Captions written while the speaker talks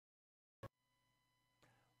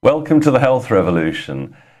Welcome to the Health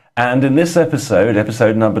Revolution, and in this episode,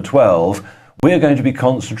 episode number 12, we're going to be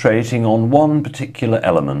concentrating on one particular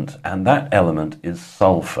element, and that element is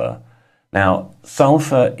sulphur. Now,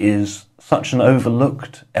 sulphur is such an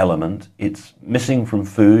overlooked element. It's missing from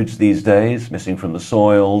foods these days, missing from the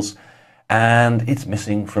soils, and it's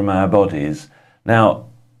missing from our bodies. Now,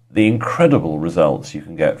 the incredible results you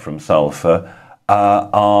can get from sulphur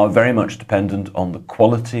are very much dependent on the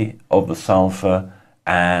quality of the sulphur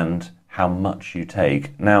and how much you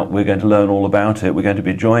take. Now, we're going to learn all about it. We're going to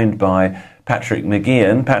be joined by Patrick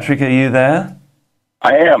McGean. Patrick, are you there?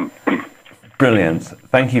 I am. Brilliant.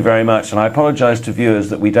 Thank you very much. And I apologize to viewers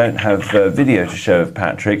that we don't have video to show of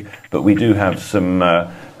Patrick, but we do have some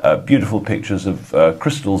beautiful pictures of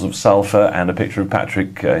crystals of sulphur and a picture of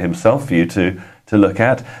Patrick himself for you to look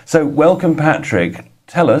at. So welcome, Patrick.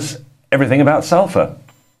 Tell us everything about sulphur.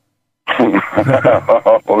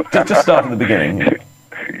 Just start at the beginning.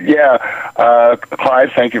 Yeah,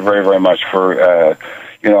 Clyde, thank you very, very much for,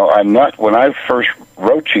 when I first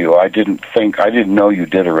wrote to you, I didn't know you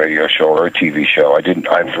did a radio show or a TV show.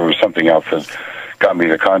 There was something else that got me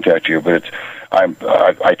to contact you, but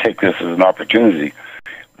I take this as an opportunity.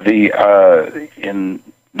 In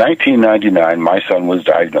 1999, my son was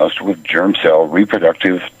diagnosed with germ cell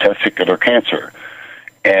reproductive testicular cancer,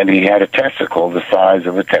 and he had a testicle the size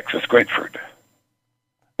of a Texas grapefruit.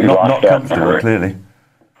 Not comfortable, clearly.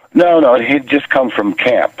 No, he'd just come from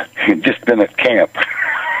camp. He'd just been at camp,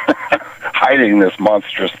 hiding this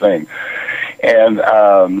monstrous thing. And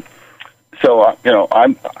I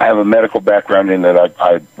have a medical background in that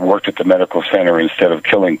I worked at the medical center instead of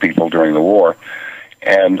killing people during the war.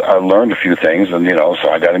 And I learned a few things, and, so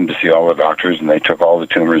I got him to see all the doctors, and they took all the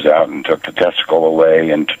tumors out and took the testicle away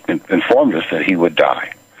and informed us that he would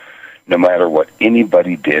die. No matter what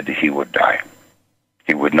anybody did, he would die.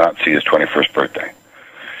 He would not see his 21st birthday.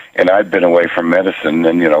 And I'd been away from medicine,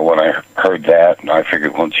 and, when I heard that, I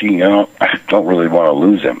figured, well, gee, I don't really want to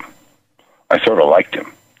lose him. I sort of liked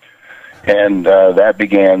him. And that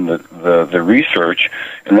began the research,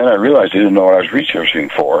 and then I realized I didn't know what I was researching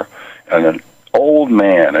for, and an old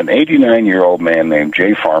man, an 89-year-old man named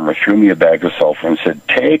Jay Farmer, threw me a bag of sulfur and said,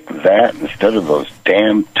 take that instead of those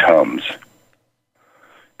damn Tums.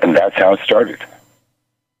 And that's how it started.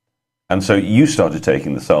 And so you started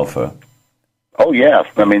taking the sulphur? Oh, yeah.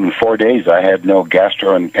 I mean, in 4 days, I had no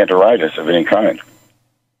gastroenteritis of any kind.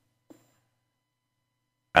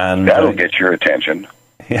 And that'll get your attention.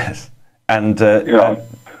 Yes. And,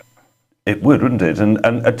 it would, wouldn't it? And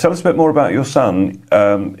tell us a bit more about your son.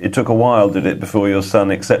 It took a while, did it, before your son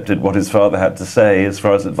accepted what his father had to say as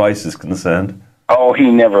far as advice is concerned? Oh, he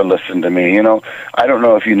never listened to me. I don't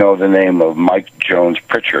know if you know the name of Mike Jones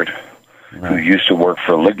Pritchard, right, who used to work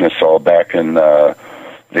for Lignosol back in the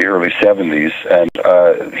early 70s,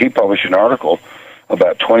 and he published an article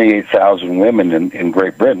about 28,000 women in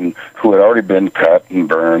Great Britain who had already been cut and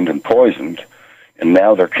burned and poisoned, and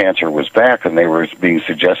now their cancer was back, and they were being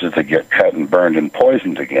suggested to get cut and burned and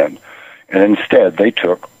poisoned again, and instead they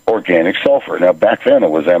took organic sulfur. Now, back then it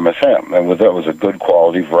was MSM, and that was a good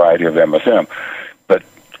quality variety of MSM, but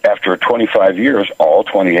after 25 years, all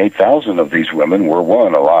 28,000 of these women were,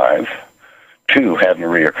 one, alive, two, had a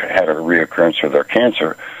reoccurrence of their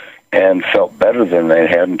cancer, and felt better than they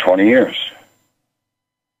had in 20 years.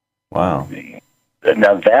 Wow.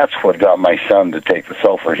 Now, that's what got my son to take the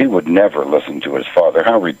sulfur. He would never listen to his father.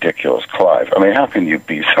 How ridiculous, Clive. I mean, how can you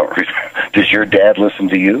be so ridiculous? Does your dad listen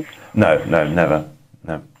to you? No, never.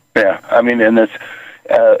 No. Yeah, I mean, and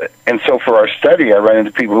so for our study, I run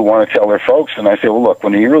into people who want to tell their folks, and I say, well, look,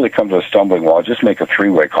 when you really come to a stumbling wall, just make a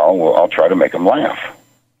three-way call, and I'll try to make them laugh.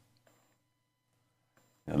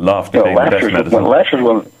 Laughter being the best medicine.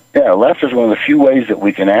 Laughter is one of the few ways that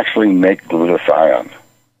we can actually make glutathione.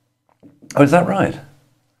 Oh, is that right?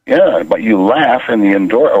 Yeah, but you laugh or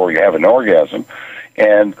you have an orgasm,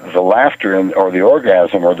 and the laughter or the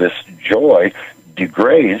orgasm or this joy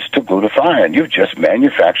degrades to glutathione. You've just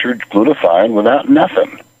manufactured glutathione without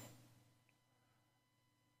nothing.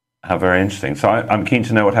 How very interesting. So I'm keen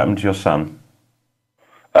to know what happened to your son.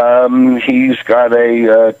 He's got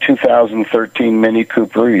a 2013 Mini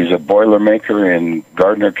Cooper. He's a Boilermaker in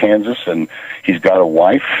Gardner, Kansas, and he's got a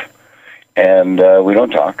wife, and we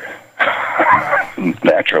don't talk.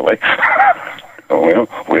 Naturally.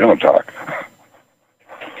 we don't talk.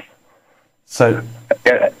 So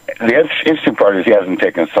the interesting part is he hasn't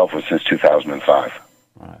taken sulfur since 2005.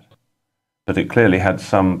 Right. But it clearly had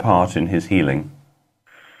some part in his healing.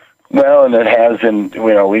 Well, and it has,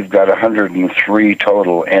 we've got 103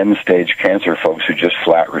 total end-stage cancer folks who just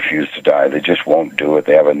flat refuse to die. They just won't do it.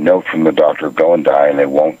 They have a note from the doctor, go and die, and they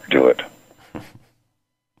won't do it.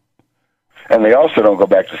 And they also don't go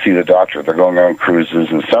back to see the doctor. They're going on cruises,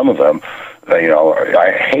 and some of them,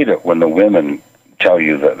 I hate it when the women tell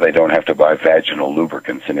you that they don't have to buy vaginal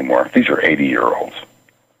lubricants anymore. These are 80-year-olds.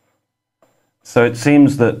 So it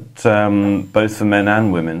seems that both for men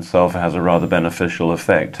and women, sulfur has a rather beneficial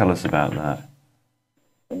effect. Tell us about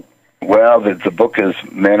that. Well, the book is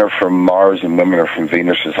Men Are From Mars and Women Are From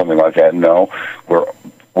Venus or something like that. No,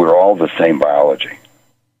 we're all the same biology.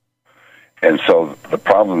 And so the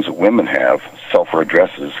problems that women have, sulfur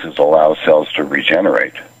addresses, is allows cells to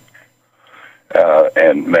regenerate.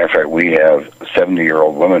 And matter of fact, we have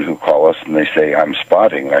 70-year-old women who call us and they say, I'm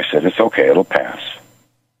spotting. And I said, it's okay, it'll pass.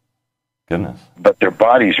 Goodness. But their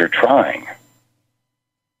bodies are trying.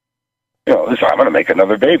 Listen, I'm going to make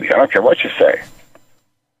another baby. I don't care what you say.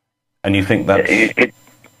 And you think that's...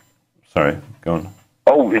 Sorry, go on.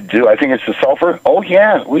 Oh, do I think it's the sulfur? Oh,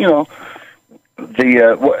 yeah. Well,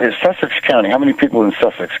 Sussex County, how many people in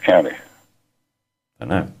Sussex County? I don't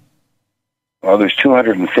know. Well, there's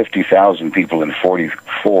 250,000 people in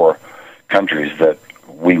 44 countries that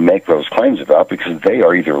we make those claims about because they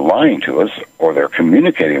are either lying to us or they're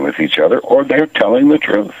communicating with each other or they're telling the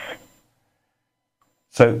truth.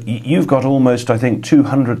 So you've got almost, I think,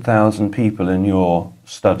 200,000 people in your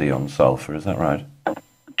study on sulfur, is that right?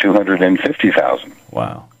 250,000.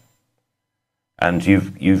 Wow. And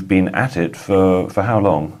you've been at it for how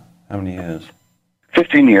long? How many years?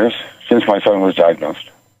 15 years, since my son was diagnosed.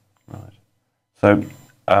 Right. So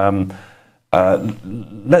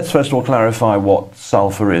let's first of all clarify what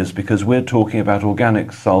sulfur is, because we're talking about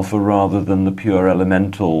organic sulfur rather than the pure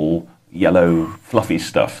elemental yellow fluffy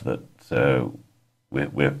stuff that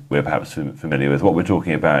we're perhaps familiar with. What we're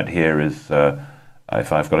talking about here is,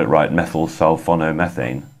 if I've got it right, methyl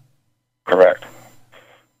sulfonomethane. Correct.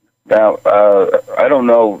 Now, I don't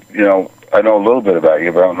know, I know a little bit about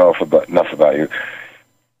you, but I don't know enough about you.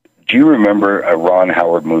 Do you remember a Ron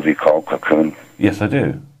Howard movie called Cocoon? Yes, I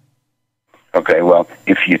do. Okay, well,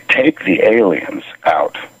 if you take the aliens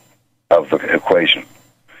out of the equation,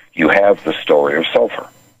 you have the story of sulfur.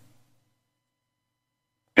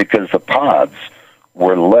 Because the pods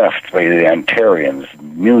were left by the Antarians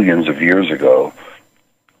millions of years ago,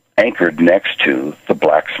 anchored next to the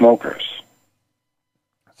black smokers.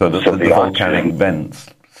 So the volcanic vents.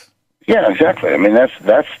 Yeah, exactly. I mean,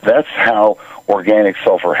 that's how organic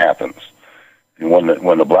sulfur happens. When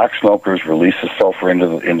the black smokers release the sulfur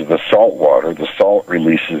into the salt water, the salt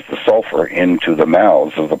releases the sulfur into the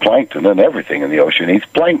mouths of the plankton, and everything in the ocean eats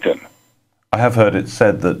plankton. I have heard it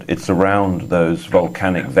said that it's around those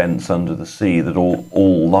volcanic vents under the sea that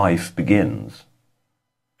all life begins.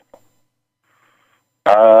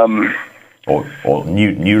 Or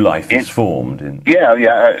new life is formed. Yeah,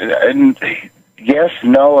 and yes,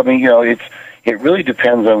 no. I mean, it really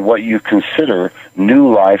depends on what you consider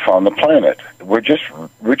new life on the planet. We're just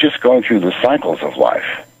going through the cycles of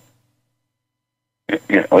life. Is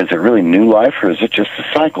it really new life, or is it just the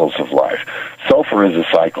cycles of life? Sulfur is a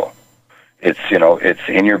cycle. It's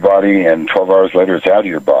in your body, and 12 hours later it's out of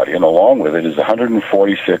your body, and along with it is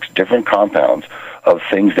 146 different compounds of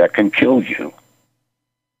things that can kill you.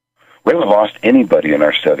 We haven't lost anybody in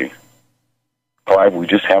our study. Clive, we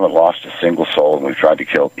just haven't lost a single soul, and we've tried to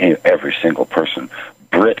kill every single person,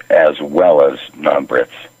 Brit as well as non-Brits.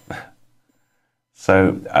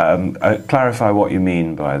 So, clarify what you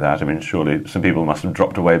mean by that. I mean, surely some people must have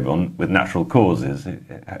dropped away with natural causes.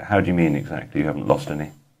 How do you mean exactly? You haven't lost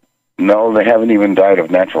any? No, they haven't even died of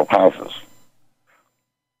natural causes.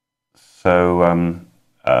 So,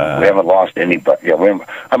 we haven't lost anybody. Yeah,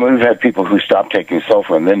 we've had people who stopped taking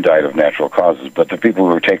sulfur and then died of natural causes, but the people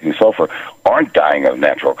who are taking sulfur aren't dying of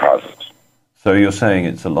natural causes. So you're saying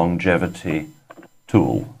it's a longevity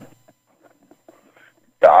tool?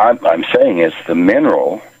 I'm saying it's the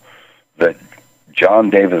mineral that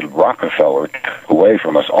John David Rockefeller took away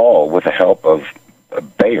from us all with the help of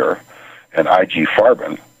Bayer and IG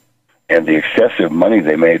Farben and the excessive money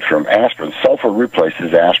they made from aspirin. Sulfur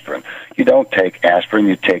replaces aspirin. You don't take aspirin,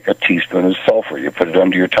 you take a teaspoon of sulfur. You put it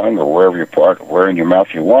under your tongue or where in your mouth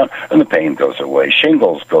you want, and the pain goes away.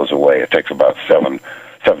 Shingles goes away. It takes about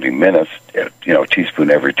 70 minutes, a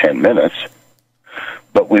teaspoon every 10 minutes.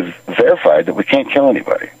 But we've verified that we can't kill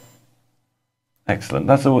anybody. Excellent.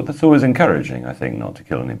 That's always encouraging, I think, not to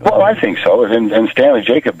kill anybody. Well, I think so. And Stanley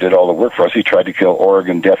Jacob did all the work for us. He tried to kill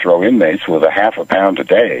Oregon death row inmates with a half a pound a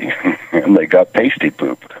day, and they got pasty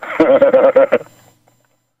poop.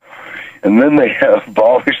 And then they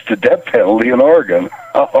abolished the death penalty in Oregon.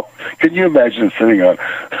 Oh, can you imagine sitting on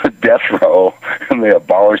death row and they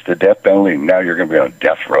abolished the death penalty, and now you're going to be on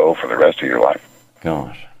death row for the rest of your life?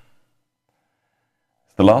 Gosh.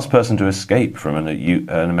 The last person to escape from an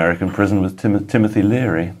American prison was Timothy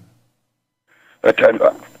Leary.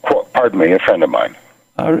 Pardon me, a friend of mine.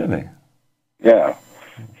 Oh, really? Yeah.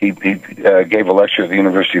 He gave a lecture at the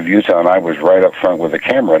University of Utah, and I was right up front with the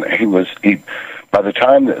camera. And by the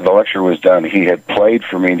time the lecture was done, he had played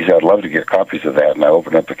for me, and he said, "I'd love to get copies of that." And I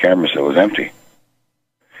opened up the camera, so it was empty.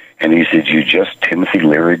 And he said, "You just Timothy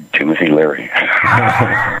Leary, Timothy Leary."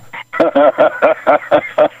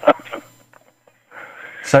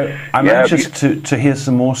 So I'm anxious to hear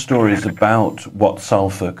some more stories about what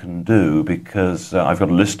sulfur can do, because I've got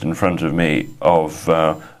a list in front of me of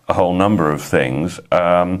a whole number of things.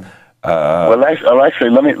 Well, actually,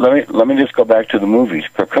 let me just go back to the movies.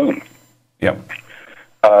 Cocoon. Yeah.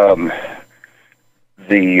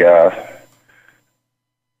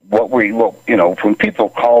 When people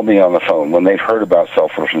call me on the phone, when they've heard about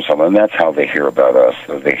sulfur from someone, that's how they hear about us.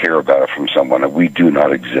 They hear about it from someone, and we do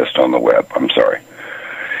not exist on the web. I'm sorry.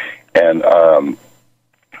 And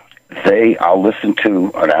I'll listen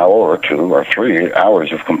to an hour or 2 or 3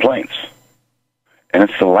 hours of complaints, and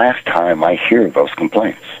it's the last time I hear those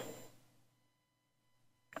complaints.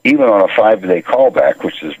 Even on a 5-day callback,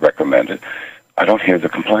 which is recommended, I don't hear the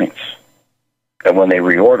complaints. And when they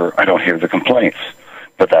reorder, I don't hear the complaints.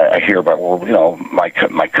 But I hear about, my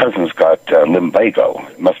cousin's got lumbago.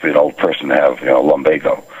 It must be an old person to have,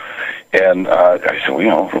 lumbago. And I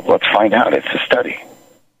said, let's find out. It's a study.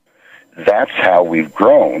 That's how we've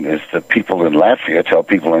grown, is the people in Latvia tell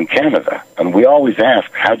people in Canada. And we always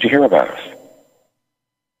ask, how'd you hear about us?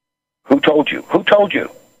 Who told you? Who told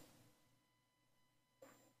you?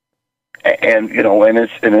 And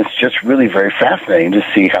it's just really very fascinating to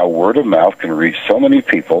see how word of mouth can reach so many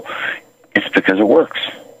people. It's because it works.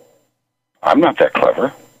 I'm not that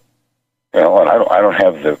clever, and I don't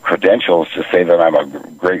have the credentials to say that I'm a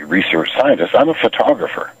great research scientist. I'm a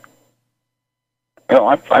photographer.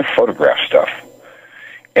 I photograph stuff,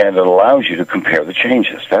 and it allows you to compare the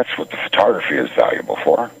changes. That's what the photography is valuable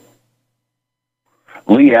for.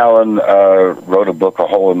 Lee Allen wrote a book, A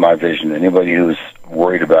Hole in My Vision. Anybody who's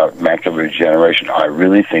worried about macular degeneration, I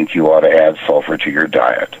really think you ought to add sulfur to your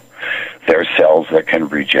diet. There are cells that can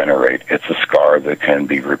regenerate. It's a scar that can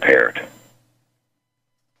be repaired.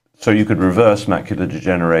 So you could reverse macular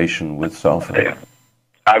degeneration with sulfur?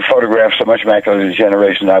 I've photographed so much macular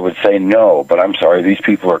degeneration, I would say no, but I'm sorry, these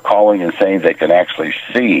people are calling and saying they can actually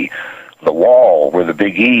see the wall where the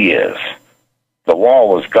big E is. The wall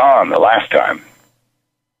was gone the last time.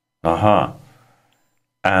 Uh-huh.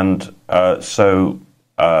 And I'm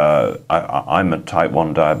a type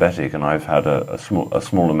 1 diabetic, and I've had a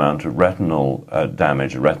small amount of retinal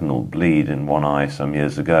damage, a retinal bleed in one eye some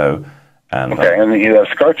years ago. And and you have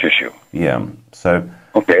scar tissue. Yeah. So.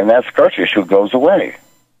 Okay, and that scar tissue goes away.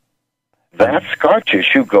 That scar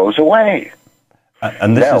tissue goes away.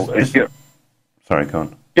 And this is sorry, go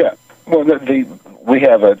on. Yeah. Well, we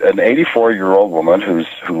have an 84-year-old woman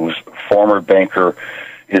whose former banker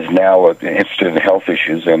is now interested in health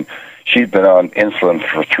issues, and she'd been on insulin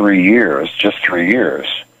for 3 years, just 3 years,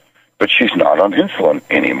 but she's not on insulin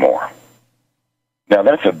anymore. Now,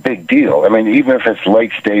 that's a big deal. I mean, even if it's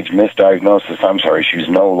late-stage misdiagnosis, I'm sorry, she's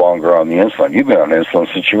no longer on the insulin. You've been on insulin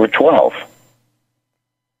since you were 12.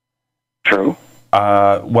 True?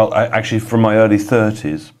 Well, actually, from my early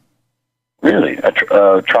 30s. Really?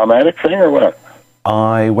 A traumatic thing or what?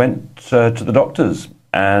 I went to the doctors,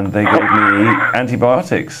 and they gave me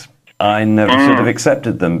antibiotics. I never sort of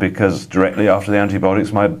accepted them, because directly after the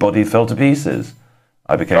antibiotics, my body fell to pieces.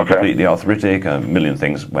 I became completely arthritic. A million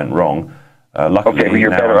things went wrong. Luckily,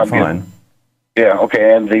 now I'm fine. Yeah,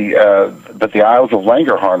 okay, and but the Isles of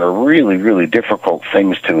Langerhans are really, really difficult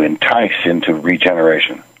things to entice into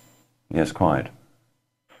regeneration. Yes, quite.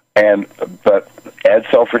 But add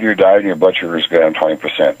sulfur to your diet, and your blood sugars go down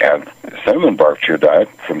 20%. Add cinnamon bark to your diet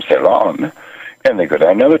from Ceylon, and they go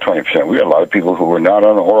down another 20%. We have a lot of people who are not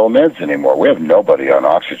on oral meds anymore. We have nobody on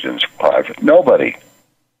oxygen, Clive. Nobody.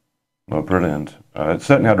 Well, brilliant.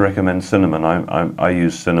 Certainly I'd recommend cinnamon. I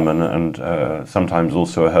use cinnamon, and sometimes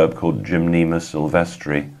also a herb called Gymnema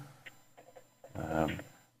sylvestri.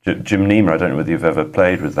 Gymnema, I don't know whether you've ever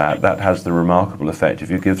played with that. That has the remarkable effect. If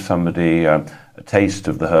you give somebody a taste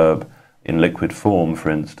of the herb in liquid form, for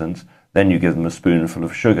instance, then you give them a spoonful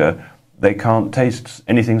of sugar, they can't taste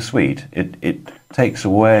anything sweet. It takes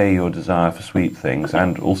away your desire for sweet things,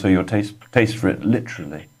 and also your taste for it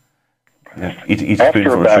literally. Yeah. Eat a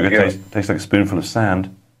spoonful of sugar, tastes like a spoonful of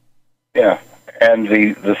sand. Yeah, and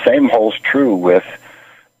the same holds true with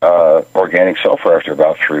organic sulfur after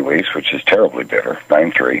about 3 weeks, which is terribly bitter.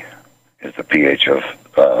 9.3 is the pH of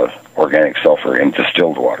organic sulfur in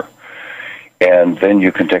distilled water. And then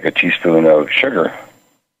you can take a teaspoon of sugar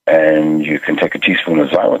and you can take a teaspoon of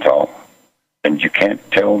xylitol, and you can't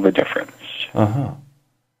tell the difference. Uh-huh.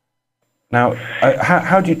 Now,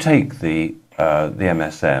 how do you take the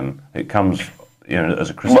MSM? It comes, as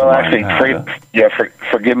a crystalline powder.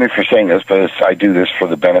 Forgive me for saying this, but I do this for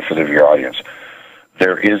the benefit of your audience.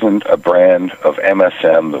 There isn't a brand of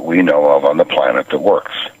MSM that we know of on the planet that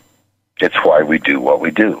works. It's why we do what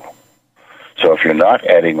we do. So if you're not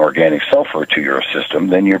adding organic sulfur to your system,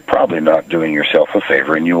 then you're probably not doing yourself a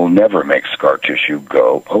favor, and you will never make scar tissue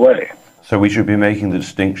go away. So we should be making the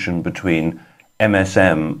distinction between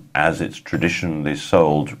MSM, as it's traditionally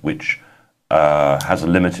sold, which has a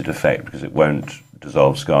limited effect because it won't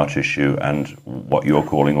dissolve scar tissue, and what you're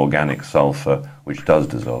calling organic sulfur, which does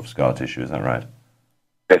dissolve scar tissue. Is that right?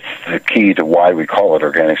 It's the key to why we call it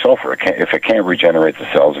organic sulfur. If it can't regenerate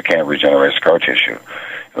the cells, it can't regenerate scar tissue.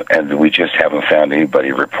 And we just haven't found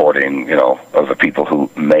anybody reporting, of the people who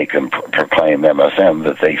make and proclaim MSM,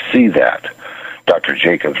 that they see that. Dr.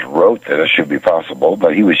 Jacobs wrote that it should be possible,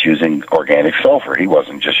 but he was using organic sulfur. He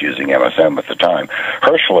wasn't just using MSM at the time.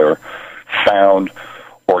 Hirschler found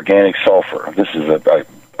organic sulfur. This is a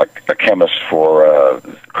chemist for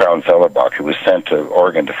Crown-Zellerbach who was sent to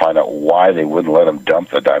Oregon to find out why they wouldn't let him dump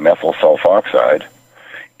the dimethyl sulfoxide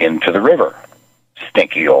into the river.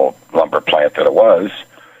 Stinky old lumber plant that it was.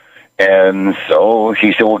 And so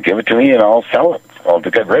he said, well, give it to me and I'll sell it. I'll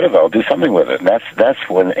get rid of it. I'll do something with it. And that's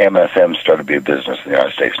when MSM started to be a business in the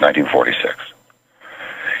United States, 1946.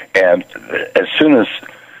 And as soon as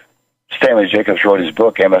Stanley Jacobs wrote his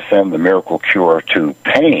book, MSM, The Miracle Cure to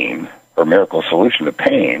Pain, or Miracle Solution to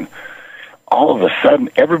Pain, all of a sudden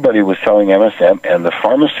everybody was selling MSM, and the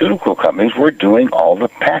pharmaceutical companies were doing all the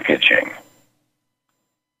packaging.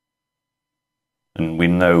 And we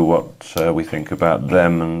know what we think about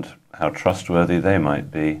them and how trustworthy they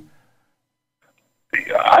might be.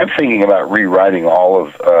 I'm thinking about rewriting all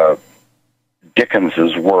of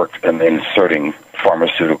Dickens's work and inserting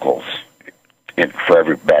pharmaceuticals for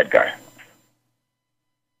every bad guy.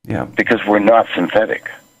 Yeah. Because we're not synthetic.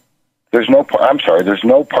 There's no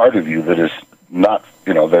part of you that is not,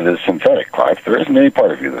 that is synthetic, Clive. There isn't any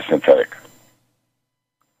part of you that's synthetic.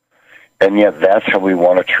 And yet that's how we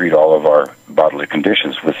want to treat all of our bodily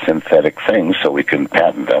conditions, with synthetic things, so we can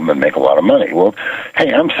patent them and make a lot of money. Well,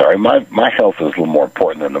 hey, I'm sorry, my health is a little more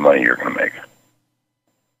important than the money you're going to make.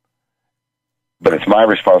 But it's my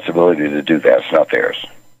responsibility to do that. It's not theirs.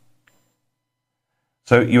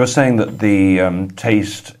 So you were saying that the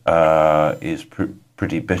taste is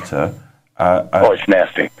pretty bitter. It's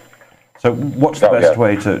nasty. So what's the best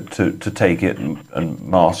way to take it and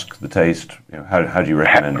mask the taste? How do you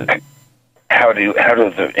recommend it? How do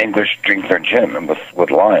the English drink their gin?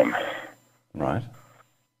 With lime. Right.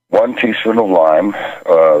 1 teaspoon of lime,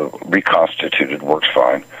 reconstituted, works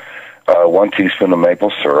fine. 1 teaspoon of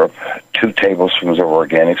maple syrup, 2 tablespoons of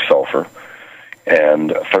organic sulfur,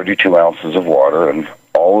 and 32 ounces of water. And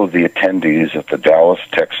all of the attendees at the Dallas,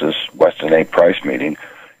 Texas Weston A. Price meeting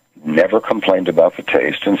never complained about the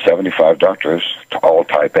taste, and 75 doctors, all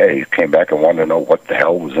type A, came back and wanted to know what the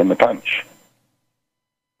hell was in the punch.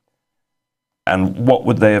 And what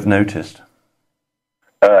would they have noticed?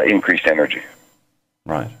 Increased energy.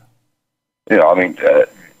 Right.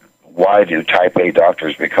 Why do type A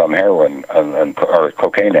doctors become heroin or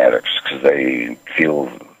cocaine addicts? Because they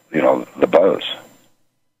feel, the buzz.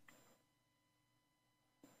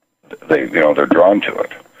 They're drawn to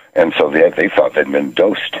it. And so they thought they'd been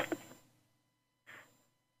dosed.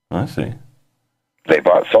 I see. They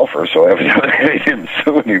bought sulfur, so evidently they didn't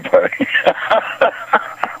sue anybody.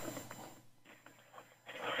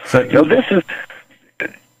 So this is,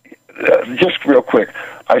 just real quick,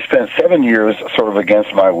 I spent 7 years sort of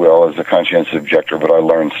against my will as a conscientious objector, but I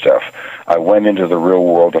learned stuff. I went into the real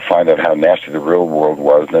world to find out how nasty the real world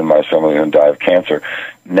was, and then my son was going to die of cancer.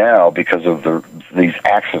 Now, because of these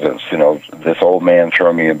accidents, this old man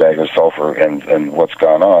throwing me a bag of sulfur and what's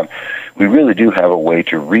gone on, we really do have a way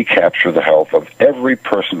to recapture the health of every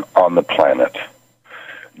person on the planet.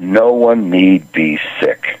 No one need be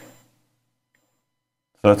sick.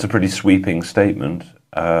 So that's a pretty sweeping statement.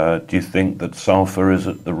 Do you think that sulfur is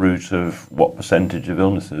at the root of what percentage of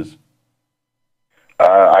illnesses?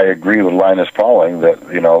 I agree with Linus Pauling that,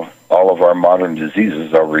 all of our modern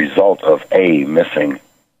diseases are a result of a missing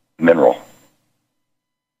mineral.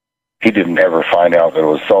 He didn't ever find out that it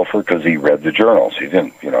was sulfur because he read the journals. He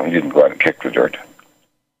didn't go out and kick the dirt.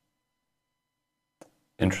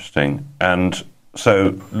 Interesting. And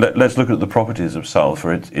so let's look at the properties of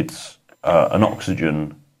sulfur. It's an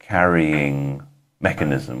oxygen-carrying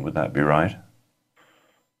mechanism. Would that be right?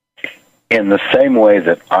 In the same way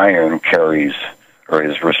that iron carries or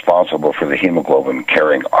is responsible for the hemoglobin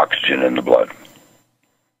carrying oxygen in the blood.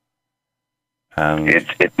 And there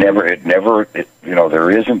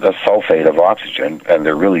isn't a sulfate of oxygen, and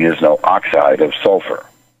there really is no oxide of sulfur.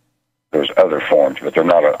 There's other forms, but they're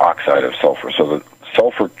not an oxide of sulfur. So the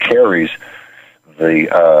sulfur carries the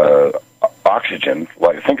oxygen.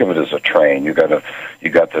 Like, think of it as a train. You got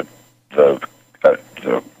the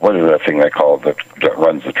what is that thing they call it that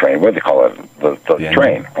runs the train? What do they call it? The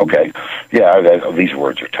train. Okay. Yeah, these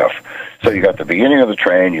words are tough. So you got the beginning of the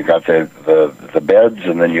train, you got the beds,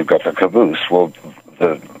 and then you've got the caboose. Well,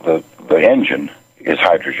 the engine is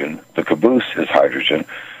hydrogen, the caboose is hydrogen,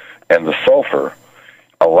 and the sulfur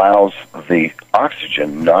allows the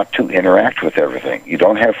oxygen not to interact with everything. You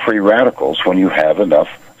don't have free radicals when you have enough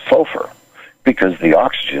sulfur, because the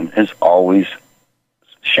oxygen is always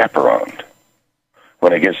chaperoned.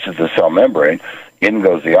 When it gets to the cell membrane, in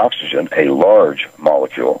goes the oxygen, a large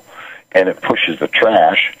molecule, and it pushes the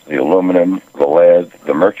trash, the aluminum, the lead,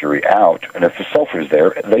 the mercury out, and if the sulfur is there,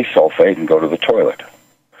 they sulfate and go to the toilet.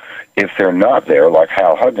 If they're not there, like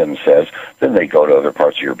Hal Huggins says, then they go to other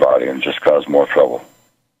parts of your body and just cause more trouble.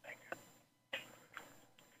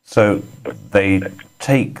 So they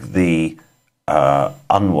take the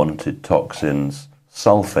unwanted toxins,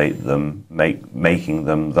 sulfate them, making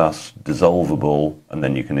them thus dissolvable, and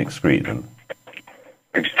then you can excrete them.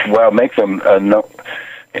 Well, make them no.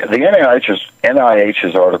 The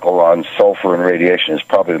NIH's article on sulfur and radiation is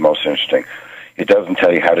probably the most interesting. It doesn't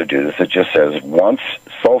tell you how to do this. It just says once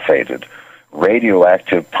sulfated,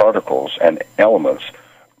 radioactive particles and elements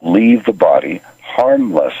leave the body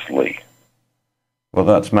harmlessly. Well,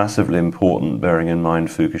 that's massively important, bearing in mind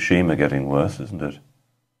Fukushima getting worse, isn't it?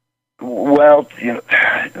 Well,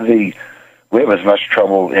 we have as much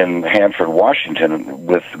trouble in Hanford, Washington,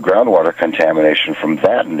 with groundwater contamination from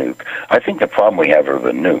that nuke. I think the problem we have are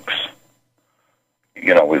the nukes.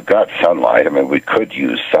 We've got sunlight. I mean, we could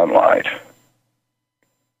use sunlight.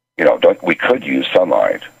 We could use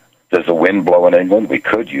sunlight. Does the wind blow in England? We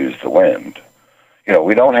could use the wind.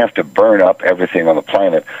 We don't have to burn up everything on the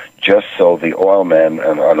planet just so the oil men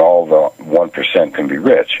and all the 1% can be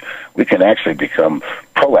rich. We can actually become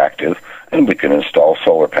proactive, and we can install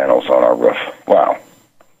solar panels on our roof. Wow.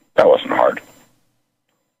 That wasn't hard.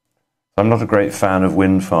 I'm not a great fan of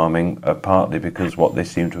wind farming, partly because what they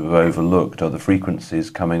seem to have overlooked are the frequencies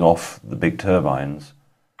coming off the big turbines.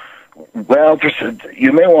 Well,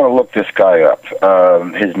 you may want to look this guy up.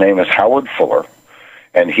 His name is Howard Fuller,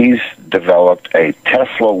 and he's developed a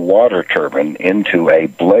Tesla water turbine into a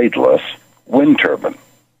bladeless wind turbine.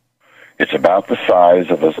 It's about the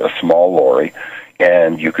size of a small lorry,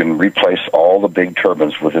 and you can replace all the big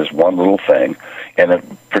turbines with this one little thing, and it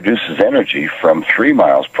produces energy from 3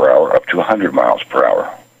 miles per hour up to 100 miles per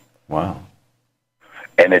hour. Wow.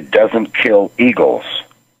 And it doesn't kill eagles.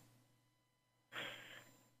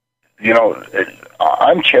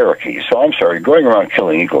 I'm Cherokee, so I'm sorry, going around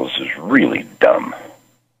killing eagles is really dumb.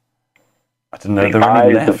 I didn't know there were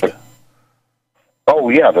any left. Oh,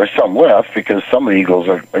 yeah, there's some left because some of the eagles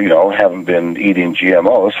haven't been eating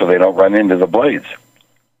GMOs, so they don't run into the blades.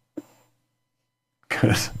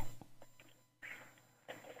 Good.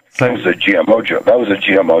 That was a GMO joke. That was a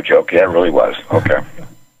GMO joke. Yeah, it really was. Okay.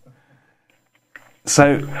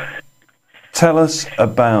 So, tell us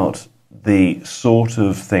about the sort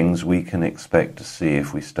of things we can expect to see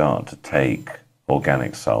if we start to take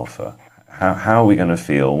organic sulfur. How are we going to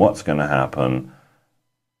feel? What's going to happen?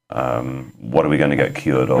 What are we going to get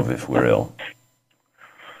cured of if we're ill?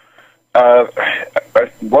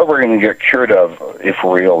 What we're going to get cured of if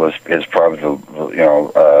we're ill is probably,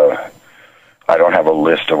 I don't have a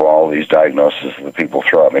list of all these diagnoses that people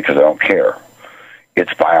throw at me because I don't care.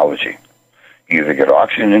 It's biology. You either get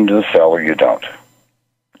oxygen into the cell or you don't.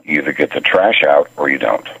 You either get the trash out or you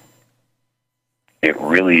don't. It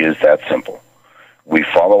really is that simple. We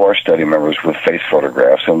follow our study members with face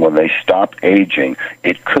photographs, and when they stop aging,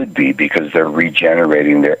 it could be because they're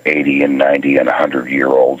regenerating their 80 and 90 and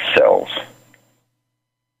 100-year-old cells.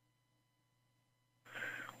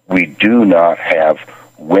 We do not have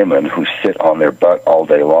women who sit on their butt all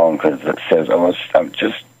day long because it says,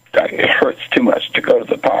 it hurts too much to go to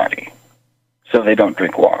the potty. So they don't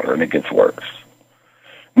drink water, and it gets worse.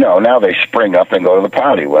 No, now they spring up and go to the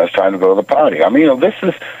potty. Well, it's time to go to the potty. I mean, this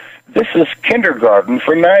is kindergarten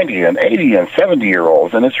for 90 and 80 and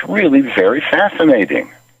 70-year-olds, and it's really very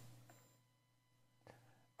fascinating.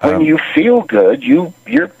 When you feel good, you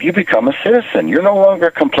become a citizen. You're no longer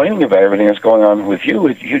complaining about everything that's going on with you.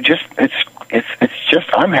 It's just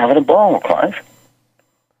I'm having a ball, Clive.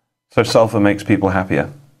 So sulfur makes people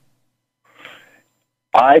happier?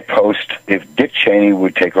 I post if Dick Cheney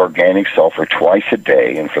would take organic sulfur twice a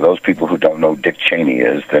day, and for those people who don't know who Dick Cheney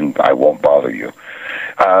is, then I won't bother you.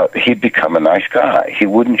 He'd become a nice guy. He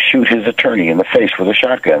wouldn't shoot his attorney in the face with a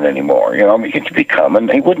shotgun anymore. You know, I mean,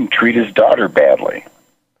 he wouldn't treat his daughter badly.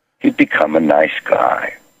 He'd become a nice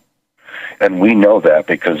guy. And we know that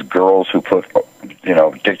because girls who put, you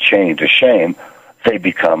know, Dick Cheney to shame, they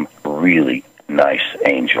become really nice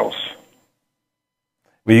angels.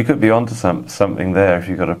 Well, you could be onto something there if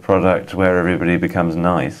you've got a product where everybody becomes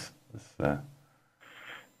nice. That'd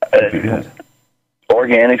be good.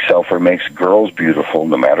 Organic sulfur makes girls beautiful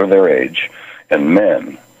no matter their age, and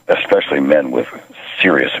men, especially men with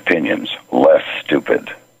serious opinions, less stupid.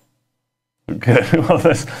 Good. Well,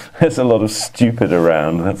 there's a lot of stupid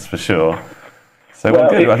around, that's for sure. So, well,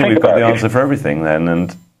 good. I think we've got the answer for everything then.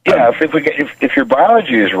 And yeah, if your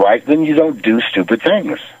biology is right, then you don't do stupid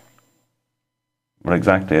things. Well,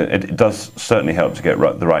 exactly. It does certainly help to get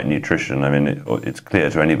the right nutrition. I mean, it's clear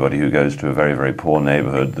to anybody who goes to a very, very poor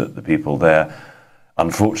neighborhood that the people there,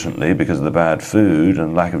 unfortunately, because of the bad food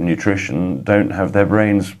and lack of nutrition, don't have their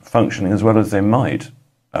brains functioning as well as they might.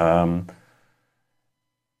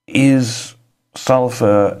 Is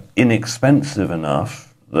sulfur inexpensive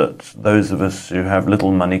enough that those of us who have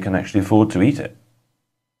little money can actually afford to eat it?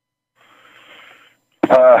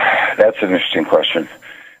 That's an interesting question.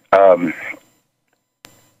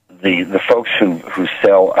 The folks who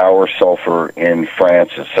sell our sulfur in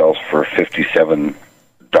France, it sells for $57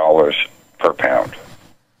 per pound.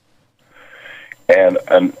 And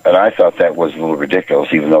I thought that was a little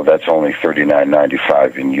ridiculous, even though that's only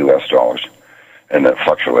 $39.95 in U.S. dollars, and that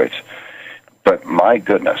fluctuates. But my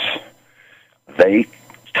goodness, they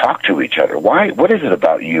talk to each other. Why? What is it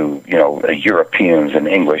about you Europeans and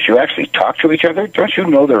English? You actually talk to each other? Don't you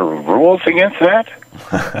know there are rules against that?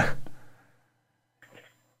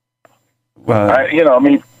 Well, I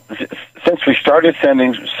mean, since we started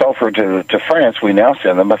sending sulfur to France, we now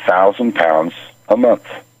send them 1,000 pounds a month.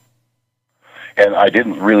 And I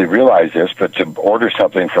didn't really realize this, but to order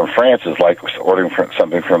something from France is like ordering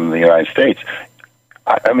something from the United States.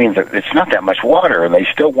 I mean, it's not that much water, and they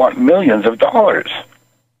still want millions of dollars.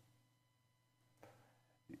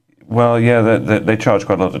 Well, yeah, they charge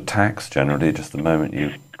quite a lot of tax generally just the moment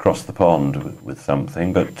you cross the pond with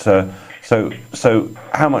something. But so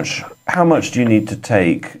how much do you need to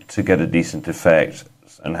take to get a decent effect,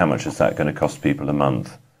 and how much is that going to cost people a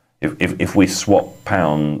month? If we swap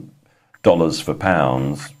dollars for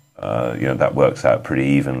pounds, that works out pretty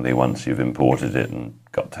evenly once you've imported it and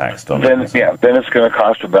got taxed on it. Then it's going to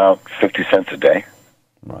cost about 50 cents a day.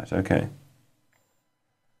 Right. Okay.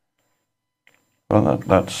 Well,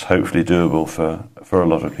 that's hopefully doable for a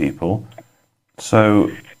lot of people.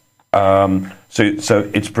 So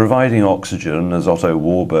it's providing oxygen, as Otto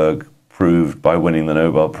Warburg proved by winning the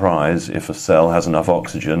Nobel Prize. If a cell has enough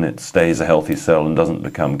oxygen, it stays a healthy cell and doesn't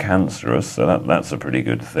become cancerous. So that's a pretty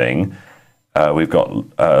good thing. We've got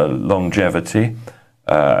longevity,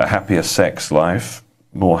 a happier sex life,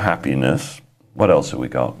 more happiness. What else have we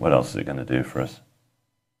got? What else is it going to do for us?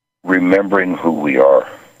 Remembering who we are.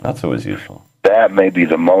 That's always useful. That may be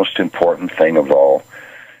the most important thing of all.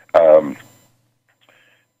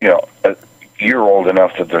 You're old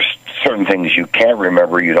enough that there's certain things you can't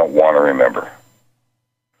remember, you don't want to remember.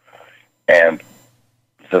 And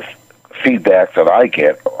the feedback that I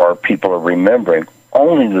get are people are remembering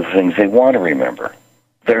only the things they want to remember.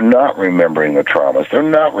 They're not remembering the traumas. They're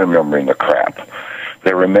not remembering the crap.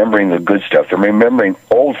 They're remembering the good stuff. They're remembering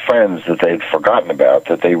old friends that they've forgotten about,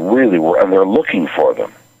 that they really were, and they're looking for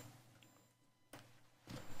them.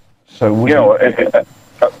 So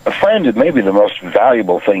a friend is maybe the most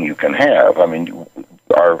valuable thing you can have. I mean,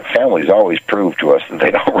 our families always prove to us that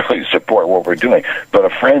they don't really support what we're doing, but a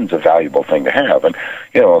friend's a valuable thing to have, and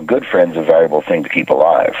a good friend's a valuable thing to keep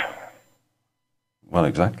alive. Well,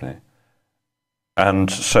 exactly. And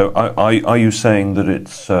so, are you saying that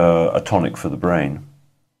it's a tonic for the brain?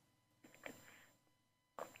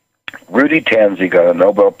 Rudy Tanzi got a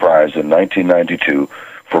Nobel Prize in 1992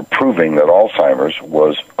 for proving that Alzheimer's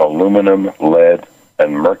was aluminum, lead,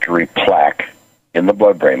 and mercury plaque in the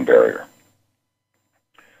blood-brain barrier.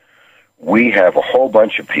 We have a whole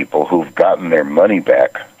bunch of people who've gotten their money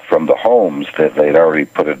back from the homes that they'd already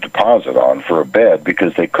put a deposit on for a bed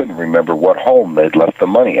because they couldn't remember what home they'd left the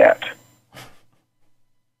money at.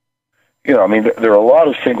 There are a lot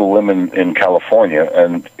of single women in California,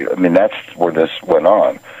 and, that's where this went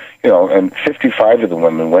on. And 55 of the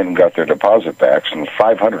women went and got their deposit backs, and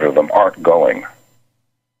 500 of them aren't going.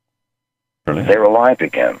 Really? They're alive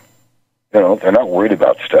again. they're not worried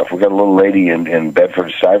about stuff. We got a little lady in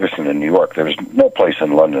Bedford-Stuyvesant in New York. There's no place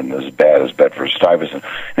in London as bad as Bedford-Stuyvesant.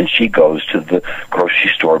 And she goes to the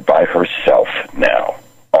grocery store by herself now,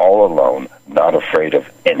 all alone, not afraid of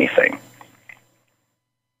anything.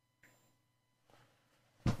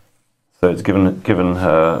 So it's given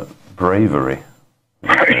her bravery.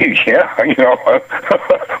 Yeah,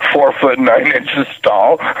 4'9"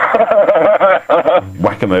 tall.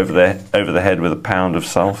 Whack him over the head with a pound of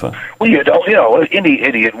sulphur. Well, any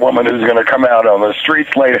idiot woman who's going to come out on the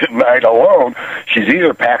streets late at night alone, she's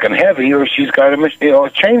either packing heavy or she's got a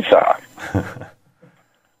chainsaw.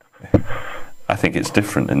 I think it's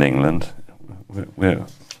different in England.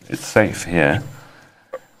 It's safe here.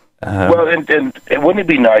 Well, and wouldn't it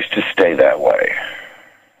be nice to stay that way?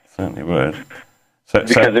 Certainly would.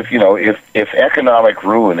 Because if economic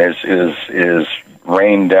ruin is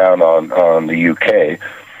rained down on the UK,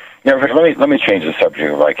 let me change the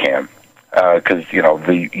subject if I can, because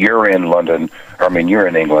you're in London, you're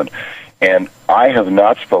in England, and I have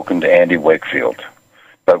not spoken to Andy Wakefield,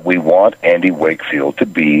 but we want Andy Wakefield to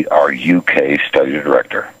be our UK study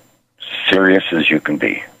director, serious as you can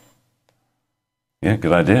be. Yeah,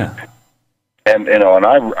 good idea. And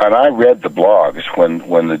I read the blogs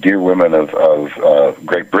when the dear women of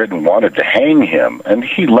Great Britain wanted to hang him, and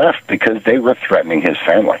he left because they were threatening his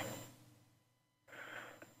family.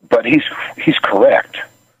 But he's correct.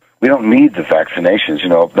 We don't need the vaccinations.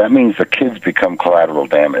 That means the kids become collateral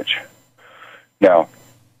damage. Now,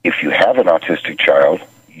 if you have an autistic child,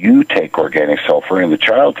 you take organic sulfur, and the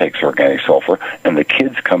child takes organic sulfur, and the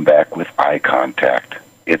kids come back with eye contact.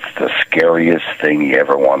 It's the scariest thing you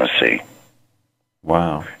ever want to see.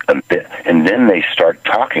 Wow. And then they start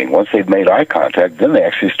talking. Once they've made eye contact, then they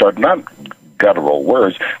actually start not guttural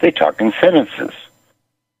words, they talk in sentences.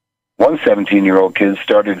 One 17-year-old kid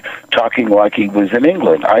started talking like he was in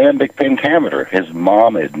England, iambic pentameter. His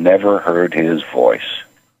mom had never heard his voice.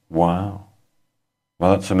 Wow.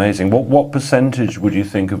 Well, that's amazing. What percentage would you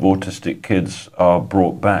think of autistic kids are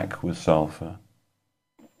brought back with sulfur?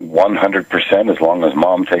 100%, as long as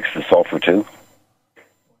mom takes the sulfur too.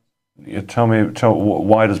 Tell me,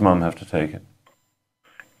 why does mom have to take it?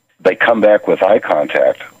 They come back with eye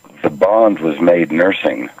contact. The bond was made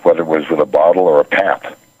nursing, whether it was with a bottle or a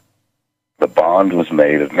pap. The bond was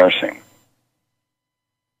made at nursing.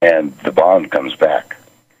 And the bond comes back.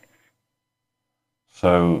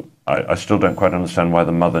 So I still don't quite understand why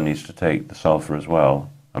the mother needs to take the sulfur as well.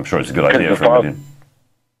 I'm sure it's a good idea for a million.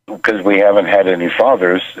 Because we haven't had any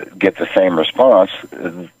fathers get the same response.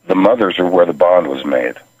 The mothers are where the bond was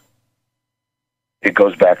made. It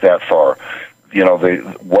goes back that far.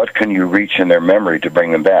 What can you reach in their memory to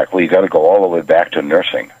bring them back? Well, you got to go all the way back to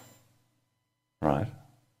nursing. Right.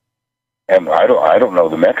 And I don't know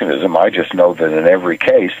the mechanism. I just know that in every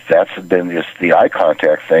case, it's the eye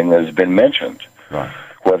contact thing that has been mentioned. Right.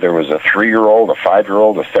 Whether it was a 3-year-old, a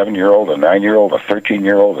 5-year-old, a 7-year-old, a 9-year-old, a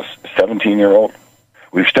 13-year-old, a 17-year-old.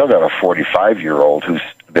 We've still got a 45-year-old who's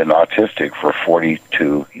been autistic for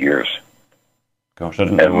 42 years. Gosh, I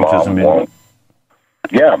didn't know autism meant.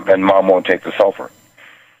 Yeah, and mom won't take the sulfur.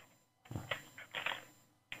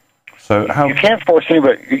 So how you can't force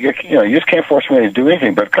anybody? You just can't force anybody to do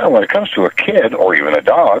anything. But when it comes to a kid or even a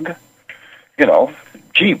dog, be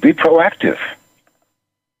proactive.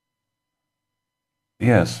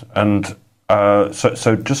 Yes, and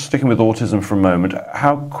so just sticking with autism for a moment,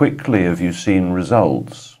 how quickly have you seen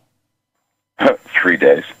results? 3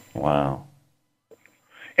 days. Wow.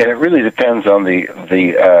 And it really depends on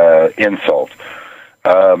the insult.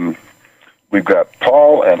 We've got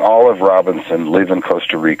Paul and Olive Robinson live in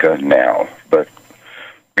Costa Rica now, but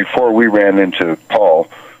before we ran into Paul,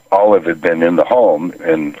 Olive had been in the home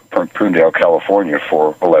in Prunedale, California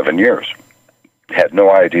for 11 years. Had no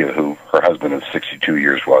idea who her husband of 62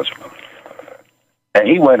 years was. And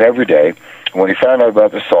he went every day. When he found out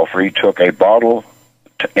about the sulfur, he took a bottle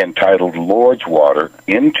entitled Lord's Water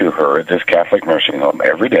into her at this Catholic nursing home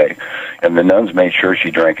every day, and the nuns made sure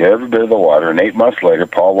she drank every bit of the water, and 8 months later,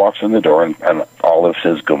 Paul walks in the door, and Olive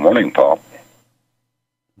says, "Good morning, Paul."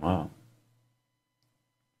 Wow.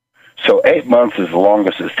 So 8 months is the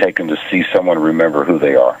longest it's taken to see someone remember who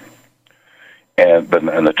they are. And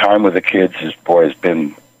the time with the kids, has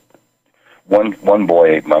been one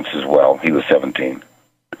boy 8 months as well. He was 17.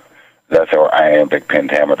 That's our iambic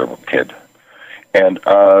pentameter kid. And,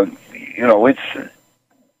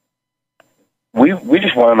 we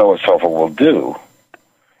just want to know what sulfur will do.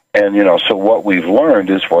 And, so what we've learned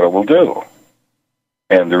is what it will do.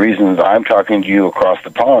 And the reason I'm talking to you across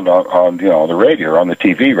the pond on the radio, on the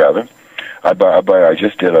TV rather, I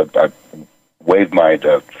just did I waved my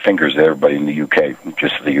fingers at everybody in the UK,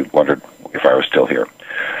 just so you wondered if I were still here.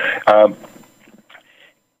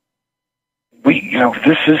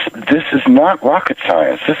 This is not rocket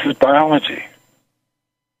science. This is biology.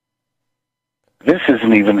 This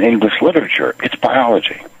isn't even English literature. It's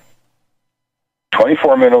biology.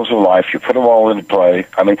 24 minerals of life, you put them all into play.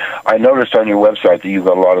 I mean, I noticed on your website that you've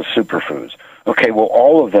got a lot of superfoods. Okay, well,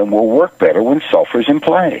 all of them will work better when sulfur's in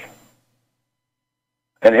play.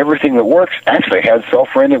 And everything that works actually had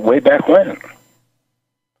sulfur in it way back when.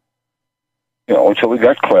 Until we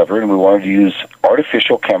got clever and we wanted to use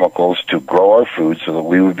artificial chemicals to grow our food so that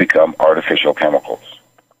we would become artificial chemicals.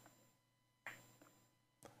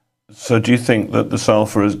 So do you think that the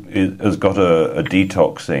sulfur has got a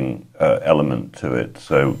detoxing element to it?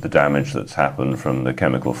 So the damage that's happened from the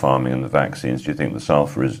chemical farming and the vaccines, do you think the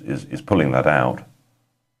sulfur is pulling that out?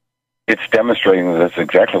 It's demonstrating that that's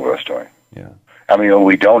exactly what it's doing. Yeah. I mean,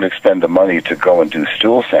 we don't expend the money to go and do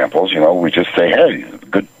stool samples. We just say, hey,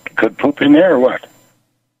 good poop in there or what?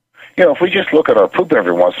 If we just look at our poop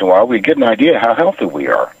every once in a while, we get an idea how healthy we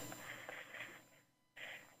are.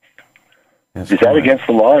 Yes, is that against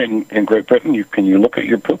the law in Great Britain? Can you look at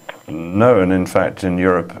your poop? No, and in fact in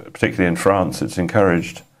Europe, particularly in France, it's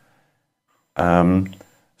encouraged.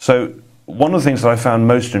 So one of the things that I found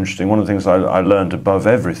most interesting, one of the things I learned above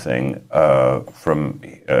everything from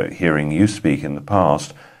hearing you speak in the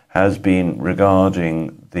past, has been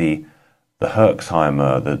regarding the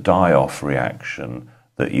Herxheimer, the die-off reaction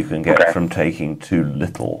that you can get from taking too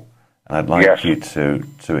little. And I'd like you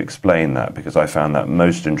to explain that, because I found that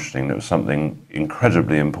most interesting. It was something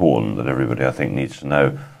incredibly important that everybody, I think, needs to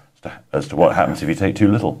know as to what happens if you take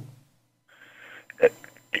too little.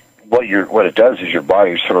 What it does is your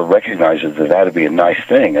body sort of recognizes that that'd be a nice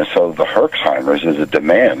thing, and so the Herxheimer's is a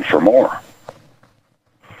demand for more.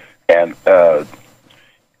 And I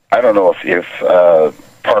don't know if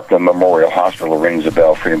Parkland Memorial Hospital rings a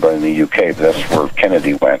bell for anybody in the UK, but that's where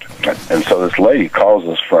Kennedy went. And so this lady calls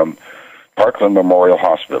us from Parkland Memorial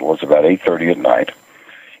Hospital. It's about 8:30 at night.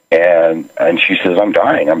 And she says, I'm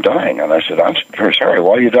dying. And I said, I'm very sorry,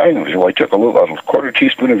 why are you dying? She said, well, I took a quarter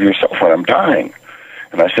teaspoon of your sulfur and I'm dying.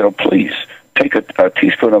 And I said, oh, please, take a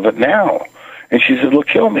teaspoon of it now. And she said, it'll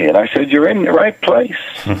kill me. And I said, you're in the right place.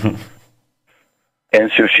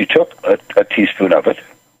 And so she took a teaspoon of it,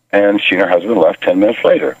 and she and her husband left 10 minutes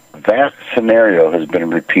later. That scenario has been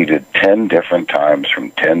repeated 10 different times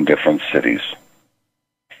from 10 different cities.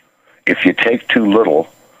 If you take too little,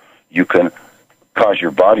 you can cause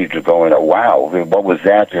your body to go in a wow, what was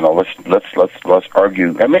that? Let's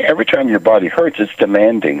argue. I mean, every time your body hurts, it's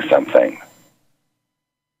demanding something.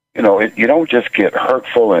 You don't just get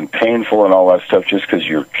hurtful and painful and all that stuff just because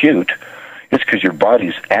you're cute. It's because your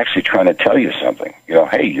body's actually trying to tell you something.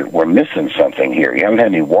 Hey, we're missing something here. You haven't had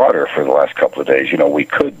any water for the last couple of days. We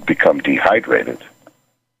could become dehydrated.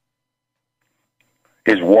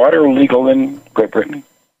 Is water legal in Great Britain?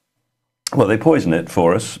 Well, they poison it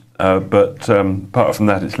for us, but apart from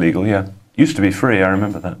that, it's legal, yeah. Used to be free, I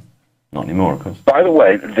remember that. Not anymore, of course. By the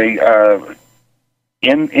way,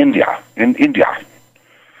 in India,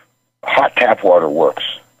 hot tap water works.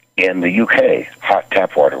 In the UK, hot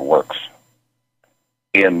tap water works.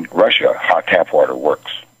 In Russia, hot tap water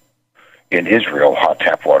works. In Israel, hot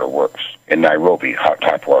tap water works. In Nairobi, hot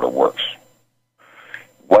tap water works.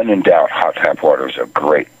 When in doubt, hot tap water is a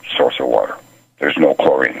great source of water. There's no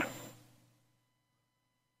chlorine.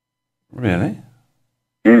 Really?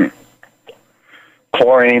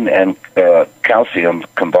 Chlorine and calcium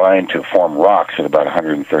combine to form rocks at about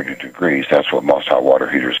 130 degrees. That's what most hot water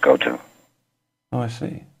heaters go to. Oh, I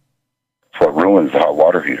see. It's what ruins the hot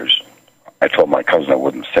water heaters. I told my cousin I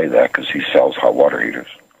wouldn't say that because he sells hot water heaters.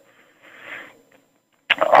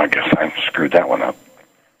 I guess I screwed that one up.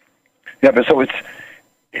 Yeah, but so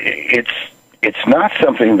it's not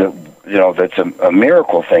something that that's a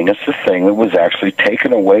miracle thing. It's the thing that was actually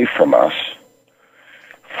taken away from us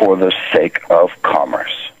for the sake of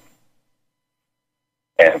commerce.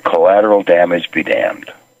 And collateral damage be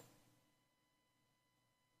damned.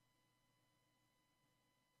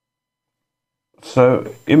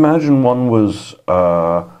 So imagine one was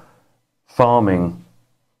farming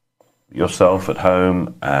yourself at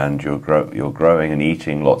home, and you're growing and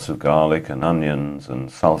eating lots of garlic and onions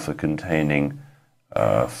and sulfur-containing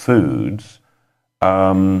foods.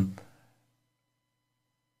 How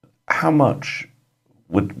much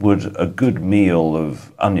would a good meal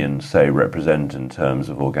of onions, say, represent in terms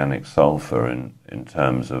of organic sulfur, in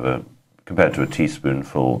terms of compared to a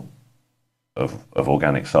teaspoonful of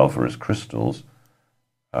organic sulfur as crystals?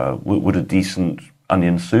 Would a decent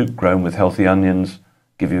onion soup grown with healthy onions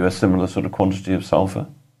give you a similar sort of quantity of sulfur?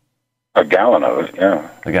 A gallon of it, yeah.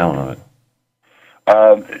 A gallon of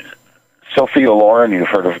it. Sophia Loren, you've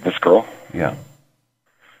heard of this girl? Yeah.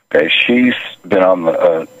 Okay, she's been on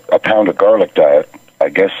a pound of garlic diet, I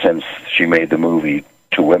guess, since she made the movie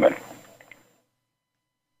To Women.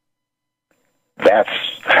 That's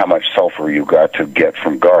how much sulfur you got to get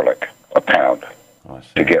from garlic, a pound,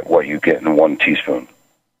 to get what you get in 1 teaspoon.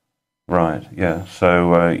 Right, yeah.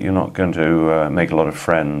 So you're not going to make a lot of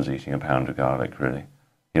friends eating a pound of garlic, really.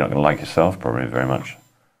 You're not going to like yourself, probably, very much.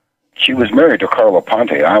 She was married to Carlo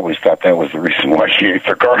Ponte. I always thought that was the reason why she ate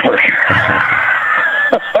the garlic.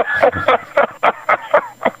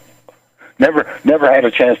 Never had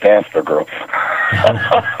a chance to ask the girl.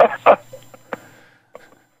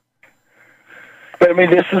 But I mean,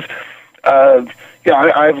 this is,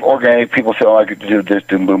 I've organic people say, oh, I could do this,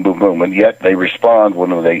 do boom, boom, boom, and yet they respond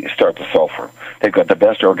when they start the sulfur. They've got the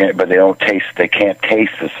best organic, but they can't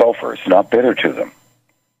taste the sulfur. It's not bitter to them.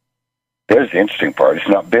 There's the interesting part. It's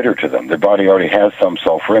not bitter to them. Their body already has some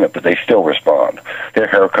sulfur in it, but they still respond. Their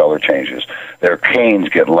hair color changes. Their canes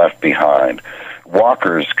get left behind.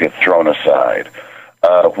 Walkers get thrown aside.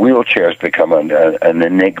 Wheelchairs become an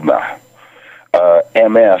enigma.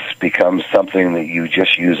 MS becomes something that you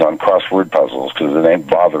just use on crossword puzzles because it ain't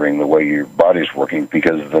bothering the way your body's working,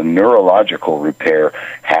 because the neurological repair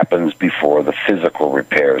happens before the physical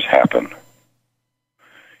repairs happen.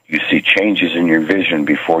 You see changes in your vision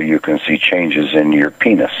before you can see changes in your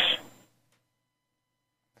penis.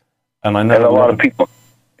 And I know a lot of people...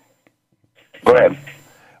 Go ahead.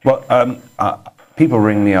 Well, people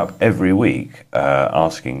ring me up every week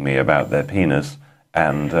asking me about their penis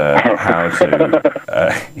and how to...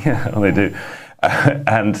 yeah, well, they do.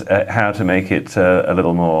 And how to make it a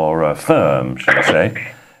little more firm, should I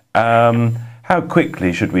say. How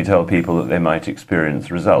quickly should we tell people that they might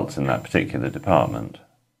experience results in that particular department?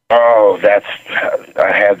 Oh, I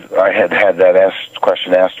had that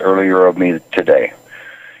question asked earlier of me today,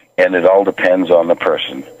 and it all depends on the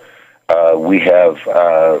person. We have,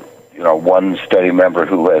 one study member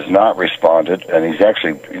who has not responded, and he's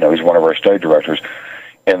actually, he's one of our study directors.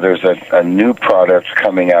 And there's a new product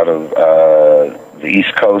coming out of the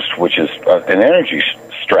East Coast, which is an energy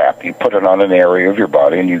strap. You put it on an area of your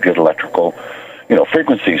body, and you get electrical,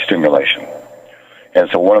 frequency stimulation. And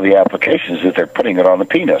so one of the applications is they're putting it on the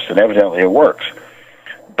penis, and evidently it works.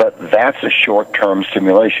 But that's a short-term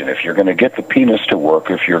stimulation. If you're going to get the penis to work,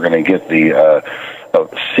 if you're going to get the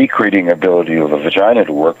secreting ability of the vagina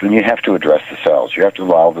to work, then you have to address the cells. You have to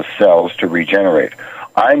allow the cells to regenerate.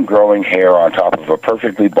 I'm growing hair on top of a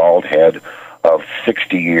perfectly bald head of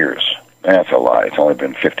 60 years. That's a lie. It's only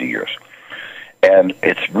been 50 years. And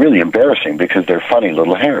it's really embarrassing because they're funny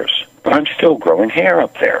little hairs. But I'm still growing hair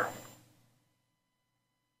up there.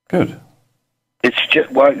 Good. It's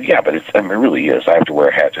just, well, yeah, but it really is. I have to wear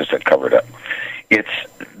a hat just to cover it up.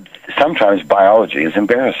 Sometimes biology is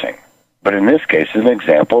embarrassing. But in this case, it's an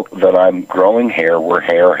example that I'm growing hair where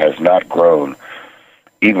hair has not grown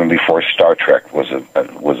even before Star Trek was a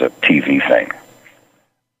TV thing.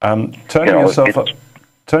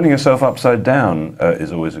 Turning yourself upside down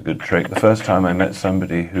is always a good trick. The first time I met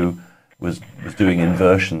somebody who was doing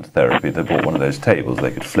inversion therapy, they bought one of those tables.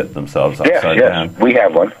 They could flip themselves upside down. Yes, we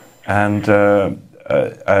have one. And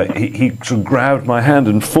he sort of grabbed my hand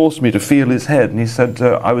and forced me to feel his head. And he said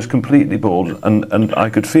I was completely bald, and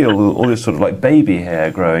I could feel all this sort of like baby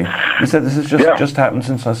hair growing. He said this has just happened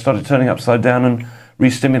since I started turning upside down and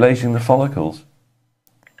re-stimulating the follicles.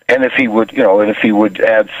 And if he would,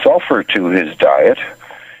 add sulfur to his diet,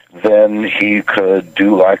 then he could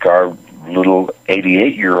do like our little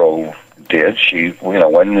 88-year-old did. She,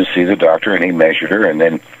 went in to see the doctor, and he measured her, and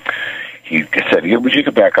then he said, "Yeah, would you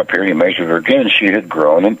get back up here?" And he measured her again. She had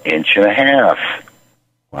grown 1.5 inches.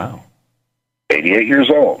 Wow. 88 years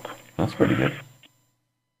old. That's pretty good.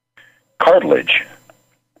 Cartilage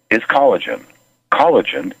is collagen.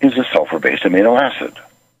 Collagen is a sulfur-based amino acid.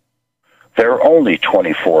 There are only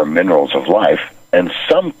 24 minerals of life, and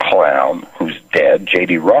some clown who's dead,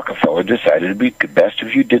 J.D. Rockefeller, decided it'd be best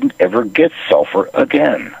if you didn't ever get sulfur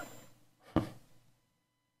again.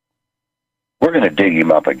 We're going to dig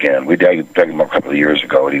him up again. We dug him up a couple of years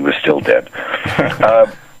ago, and he was still dead.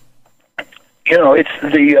 It's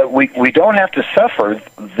we don't have to suffer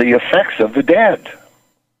the effects of the dead.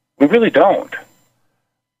 We really don't.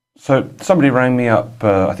 So somebody rang me up,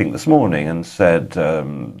 I think this morning, and said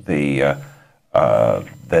they've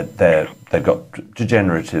got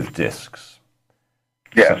degenerative discs.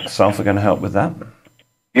 Yes. Is sulfur going to help with that?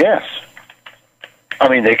 Yes. I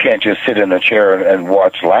mean, they can't just sit in a chair and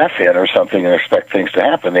watch Laugh-In or something and expect things to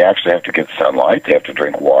happen. They actually have to get sunlight. They have to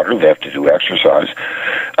drink water. They have to do exercise.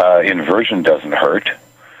 Inversion doesn't hurt.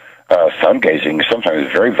 Sun gazing sometimes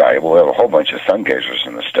is very valuable. We have a whole bunch of sun gazers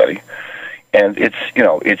in the study. And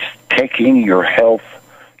it's taking your health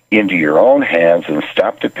into your own hands and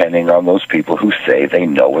stop depending on those people who say they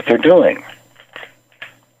know what they're doing.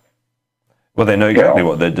 Well, they know exactly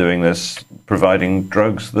what they're doing. They're providing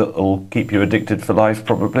drugs that will keep you addicted for life,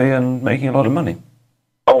 probably, and making a lot of money.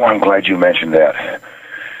 Oh, I'm glad you mentioned that.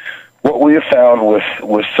 What we have found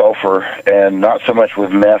with sulfur, and not so much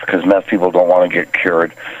with meth, because meth people don't want to get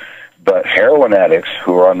cured, but heroin addicts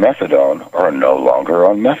who are on methadone are no longer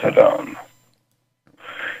on methadone.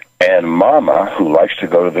 And Mama, who likes to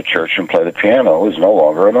go to the church and play the piano, is no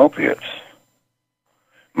longer on opiates.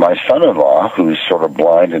 My son-in-law, who's sort of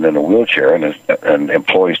blind and in a wheelchair and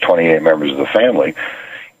employs 28 members of the family,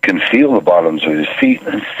 can feel the bottoms of his feet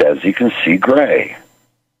and says he can see gray.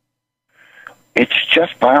 It's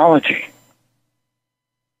just biology.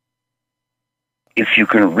 If you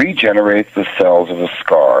can regenerate the cells of a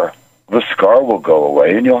scar, the scar will go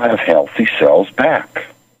away and you'll have healthy cells back.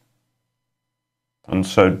 And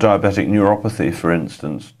so diabetic neuropathy, for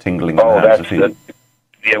instance, tingling in the hands and feet.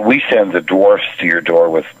 Yeah, we send the dwarfs to your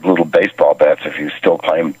door with little baseball bats if you still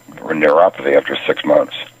claim neuropathy after 6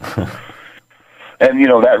 months. And,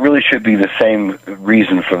 that really should be the same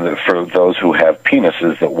reason for those who have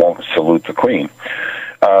penises that won't salute the queen.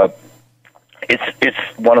 It's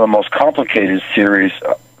one of the most complicated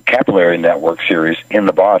capillary network series in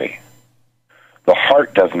the body. The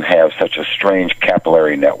heart doesn't have such a strange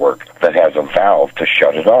capillary network that has a valve to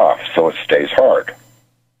shut it off, so it stays hard.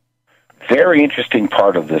 Very interesting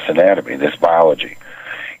part of this anatomy, this biology.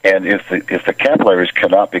 And if the capillaries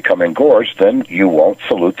cannot become engorged, then you won't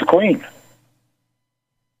salute the queen.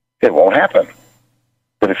 It won't happen.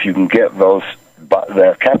 But if you can get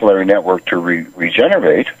the capillary network to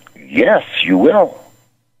regenerate, yes, you will.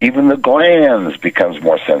 Even the glands becomes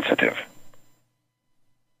more sensitive.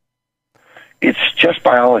 It's just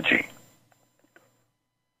biology.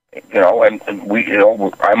 And we,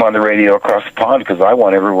 I'm on the radio across the pond because I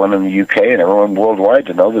want everyone in the UK and everyone worldwide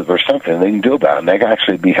to know that there's something they can do about it, and they can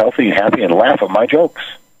actually be healthy and happy and laugh at my jokes.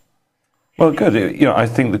 Well, good. I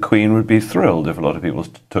think the Queen would be thrilled if a lot of people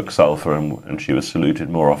took sulphur and she was saluted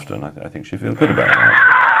more often. I think she'd feel good about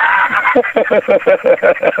that.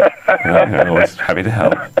 I'm always happy to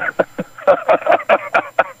help.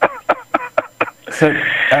 So,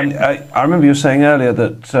 I remember you saying earlier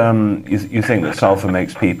that you think that sulphur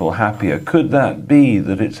makes people happier. Could that be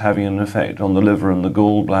that it's having an effect on the liver and the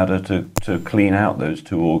gallbladder to clean out those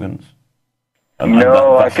two organs?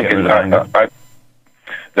 No, I think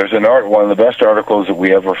there's one of the best articles that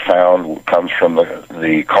we ever found comes from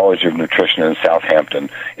the College of Nutrition in Southampton,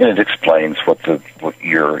 and it explains what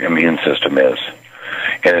your immune system is.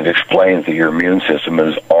 And it explains that your immune system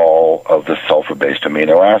is all of the sulfur-based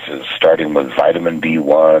amino acids, starting with vitamin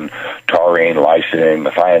B1, taurine, lysine,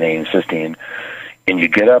 methionine, cysteine, and you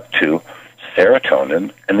get up to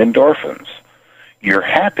serotonin and endorphins. You're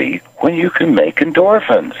happy when you can make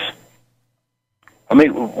endorphins. I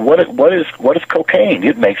mean, what is cocaine?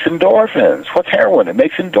 It makes endorphins. What's heroin? It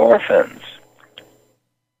makes endorphins.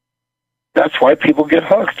 That's why people get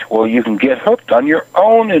hooked. Well, you can get hooked on your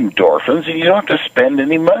own endorphins, and you don't have to spend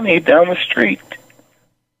any money down the street.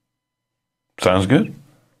 Sounds good.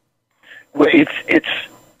 Well, it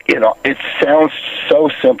sounds so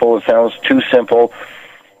simple. It sounds too simple.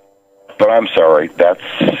 But I'm sorry, that's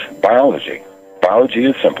biology. Biology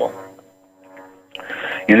is simple.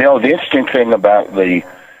 The interesting thing about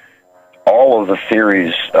all of the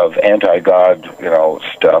theories of anti-God,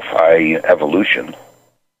 stuff, i.e. evolution,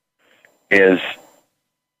 is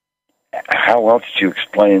how else do you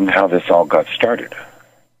explain how this all got started?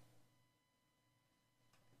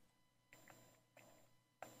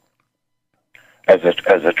 As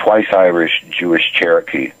a twice Irish Jewish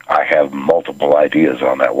Cherokee, I have multiple ideas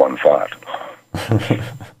on that one thought.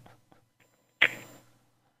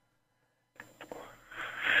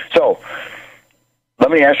 So,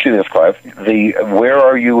 let me ask you this, Clive. Where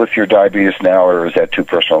are you with your diabetes now, or is that too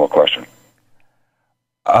personal a question?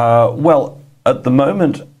 Well, at the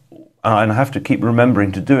moment, and I have to keep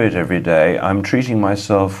remembering to do it every day, I'm treating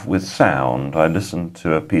myself with sound. I listen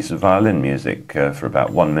to a piece of violin music for about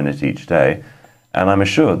 1 minute each day, and I'm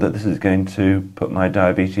assured that this is going to put my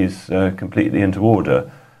diabetes completely into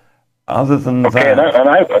order. Other than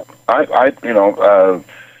that...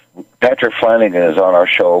 Patrick Flanagan is on our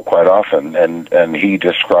show quite often, and he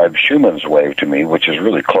describes Schumann's wave to me, which is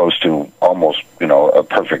really close to almost, a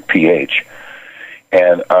perfect pH.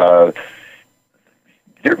 And,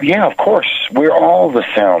 yeah, of course, we're all the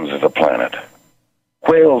sounds of the planet.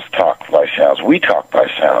 Whales talk by sounds. We talk by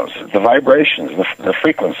sounds. The vibrations, the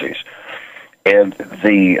frequencies. And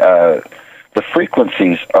the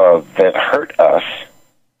frequencies that hurt us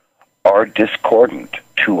are are discordant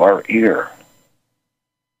to our ear.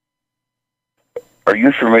 Are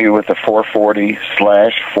you familiar with the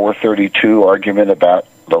 440/432 argument about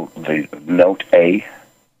the note A?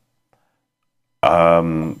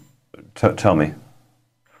 Tell me.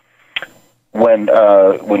 When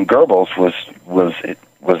Goebbels was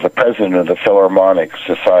the president of the Philharmonic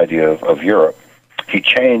Society of Europe, he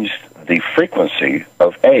changed the frequency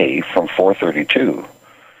of A from 432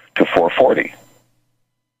 to 440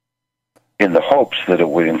 in the hopes that it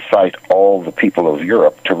would incite all the people of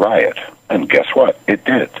Europe to riot. And guess what? It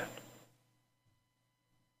did.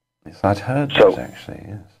 Yes, I'd heard that, actually,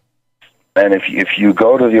 yes. And if you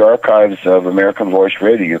go to the archives of American Voice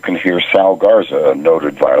Radio, you can hear Sal Garza, a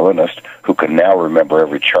noted violinist, who can now remember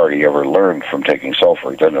every chart he ever learned from taking Sulphur.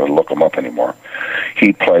 He doesn't have to look them up anymore.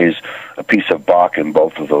 He plays a piece of Bach in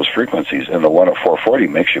both of those frequencies, and the one at 440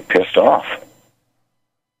 makes you pissed off.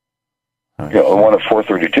 You know, the one at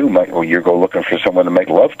 432, well, you go looking for someone to make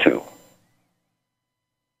love to.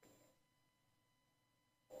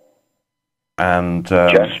 And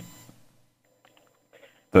Just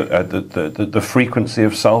the frequency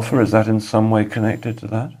of sulfur, is that in some way connected to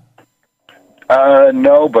that?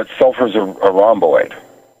 no, but sulfur's a rhomboid.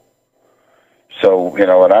 So, you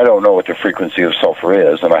know, and I don't know what the frequency of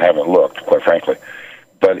sulfur is, and I haven't looked, quite frankly,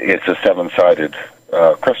 but it's a seven-sided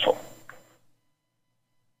crystal.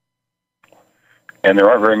 And there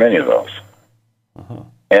aren't very many of those. Uh-huh.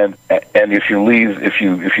 And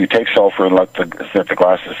if you take sulfur and let the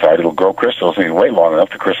glass aside, it'll grow crystals. And you wait long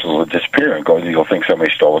enough, the crystals will disappear, and you'll think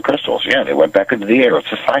somebody stole the crystals. Yeah, they went back into the air.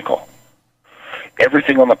 It's a cycle.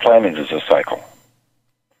 Everything on the planet is a cycle.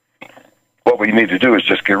 What we need to do is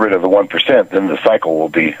just get rid of the 1%, then the cycle will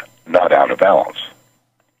be not out of balance.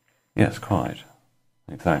 Yes, quite.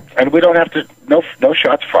 Exactly. And we don't have to, no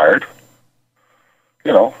shots fired.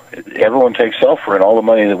 You know, everyone takes sulfur, and all the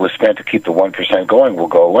money that was spent to keep the 1% going will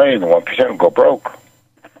go away, and the 1% will go broke.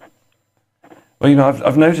 Well, you know,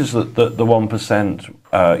 I've noticed that the 1%,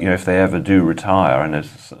 you know, if they ever do retire, and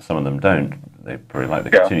some of them don't, they probably like the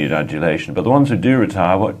continued adulation, but the ones who do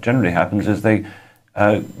retire, what generally happens is they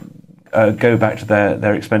go back to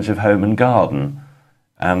their expensive home and garden.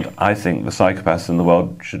 And I think the psychopaths in the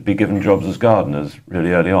world should be given jobs as gardeners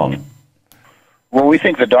really early on. Well, we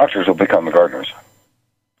think the doctors will become the gardeners.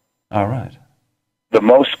 All right. The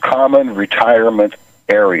most common retirement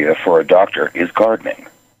area for a doctor is gardening.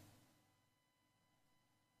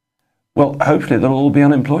 Well, hopefully they'll all be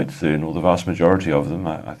unemployed soon, or the vast majority of them.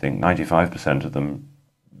 I think 95% of them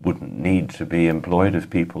wouldn't need to be employed if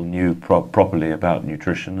people knew properly about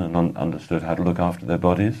nutrition and understood how to look after their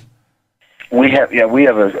bodies. We have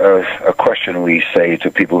a question we say to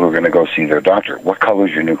people who are going to go see their doctor. What color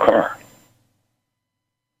is your new car?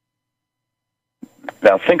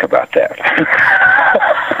 Now think about that.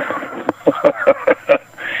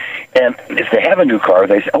 And if they have a new car,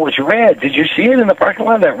 they say, "Oh, it's red. Did you see it in the parking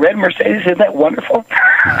lot? That red Mercedes, isn't that wonderful?"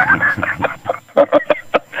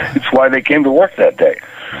 It's why they came to work that day.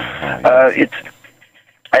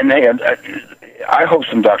 I hope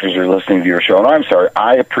some doctors are listening to your show, and I'm sorry.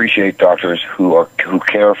 I appreciate doctors who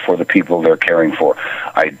care for the people they're caring for.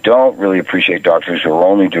 I don't really appreciate doctors who are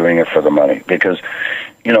only doing it for the money, because,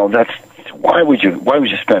 you know, why would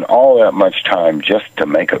you spend all that much time just to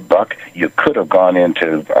make a buck? You could have gone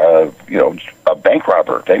into a bank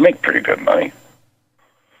robber. They make pretty good money.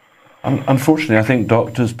 Unfortunately, I think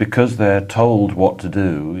doctors, because they're told what to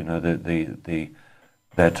do, you know,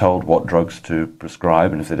 they're told what drugs to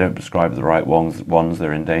prescribe, and if they don't prescribe the right ones,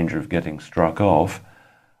 they're in danger of getting struck off.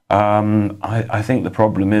 I think the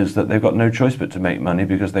problem is that they've got no choice but to make money,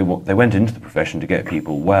 because they went into the profession to get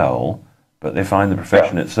people well, but they find the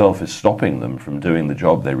profession itself is stopping them from doing the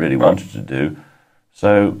job they really wanted to do.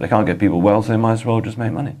 So they can't get people well, so they might as well just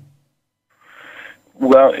make money.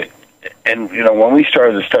 Well, and, you know, when we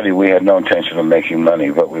started the study, we had no intention of making money,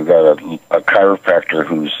 but we've got a chiropractor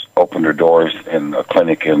who's opened her doors in a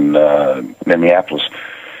clinic in Minneapolis,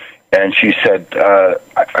 and she said, I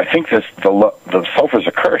think the sulfur's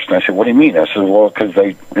a curse. And I said, what do you mean? I said, well, because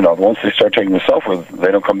once they start taking the sulfur,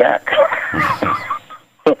 they don't come back.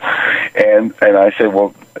 And I said,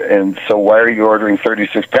 well, and so why are you ordering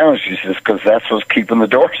 36 pounds? She says, because that's what's keeping the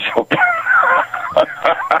doors open.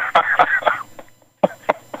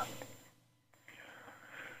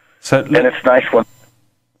 And it's nice when...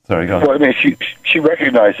 Sorry, go on. Well, I mean, she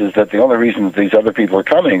recognizes that the only reason that these other people are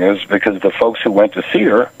coming is because the folks who went to see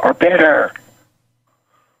her are better.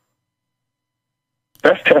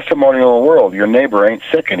 Best testimonial in the world. Your neighbor ain't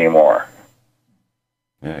sick anymore.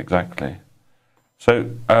 Yeah, exactly.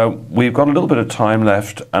 So we've got a little bit of time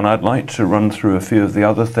left, and I'd like to run through a few of the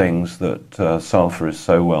other things that sulphur is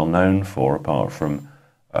so well known for, apart from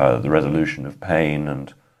the resolution of pain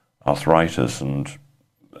and arthritis and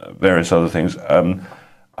various other things.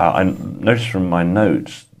 I noticed from my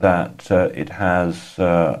notes that it has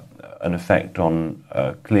an effect on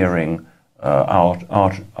clearing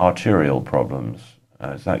arterial problems.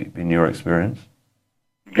 Has that been your experience?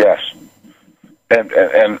 Yes.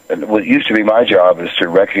 And what used to be my job is to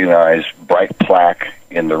recognize bright plaque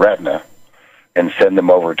in the retina and send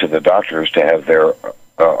them over to the doctors to have their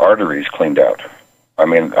arteries cleaned out. I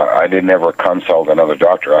mean, I didn't ever consult another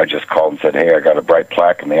doctor. I just called and said, hey, I got a bright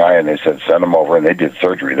plaque in the eye, and they said, send them over, and they did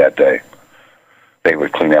surgery that day. They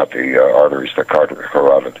would clean out the arteries that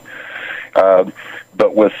carotid.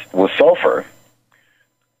 But with sulfur,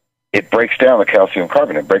 it breaks down the calcium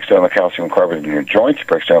carbonate. It breaks down the calcium carbonate in your joints. It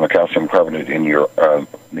breaks down the calcium carbonate in your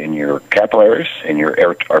capillaries, in your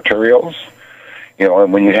arterioles. You know,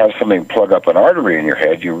 and when you have something plug up an artery in your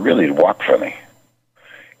head, you really walk funny.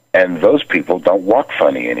 And those people don't walk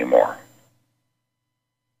funny anymore.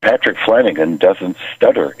 Patrick Flanagan doesn't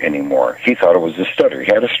stutter anymore. He thought it was a stutter.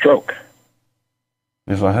 He had a stroke.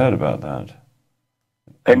 Yes, I heard about that.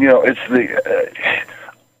 And, you know, it's the...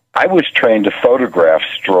 I was trained to photograph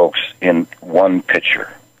strokes in one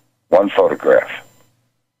picture, one photograph,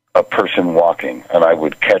 a person walking, and I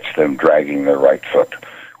would catch them dragging their right foot,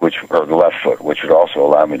 or the left foot, which would also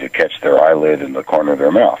allow me to catch their eyelid in the corner of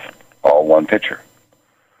their mouth, all one picture.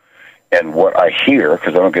 And what I hear,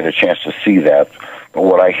 because I don't get a chance to see that, but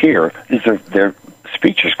what I hear is their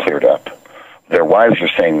speech is cleared up. Their wives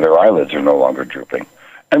are saying their eyelids are no longer drooping,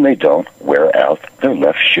 and they don't wear out their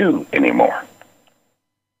left shoe anymore.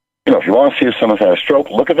 You know, if you want to see if someone's had a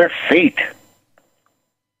stroke, look at their feet.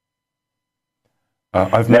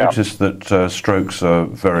 I've noticed that strokes are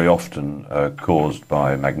very often caused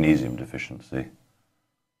by magnesium deficiency.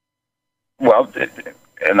 Well,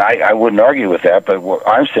 and I wouldn't argue with that, but what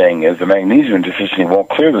I'm saying is the magnesium deficiency won't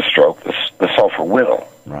clear the stroke, the sulfur will.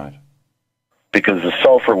 Right. Because the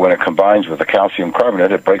sulfur, when it combines with the calcium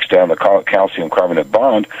carbonate, it breaks down the calcium carbonate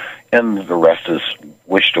bond, and the rest is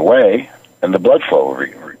wished away, and the blood flow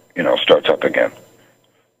starts up again.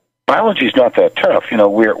 Biology's not that tough. You know,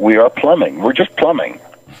 we are plumbing. We're just plumbing.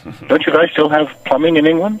 Don't you guys still have plumbing in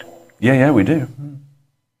England? Yeah, we do.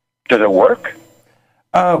 Does it work?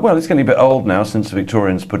 Well, it's getting a bit old now since the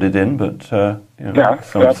Victorians put it in, but some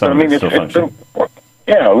of it still functions.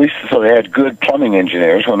 Yeah, at least so they had good plumbing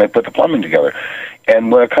engineers when they put the plumbing together.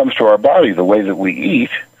 And when it comes to our body, the way that we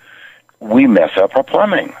eat, we mess up our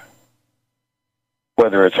plumbing.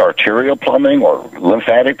 Whether it's arterial plumbing or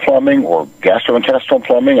lymphatic plumbing or gastrointestinal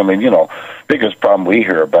plumbing. I mean, you know, biggest problem we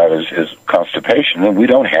hear about is constipation, and we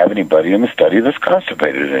don't have anybody in the study that's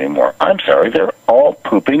constipated anymore. I'm sorry, they're all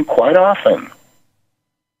pooping quite often.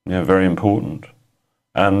 Yeah, very important.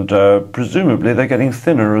 And presumably they're getting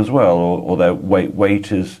thinner as well, or their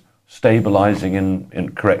weight is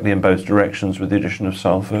stabilizing correctly in both directions with the addition of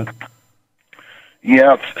sulfur.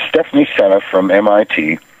 Yeah, Stephanie Seneff from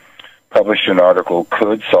MIT published an article,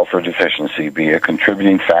 Could Sulfur Deficiency Be a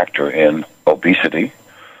Contributing Factor in Obesity,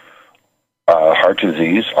 Heart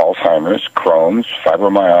Disease, Alzheimer's, Crohn's,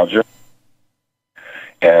 Fibromyalgia,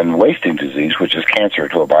 and Wasting Disease, which is cancer,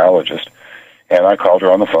 to a biologist. And I called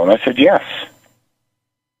her on the phone. I said, yes.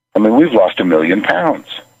 I mean, we've lost 1 million pounds.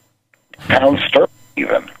 Pounds sterling,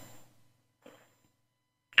 even.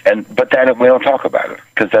 But that we don't talk about it,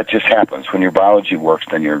 because that just happens. When your biology works,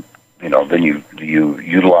 then you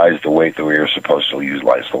utilize the weight the way you're supposed to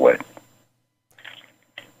utilize the weight.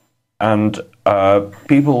 And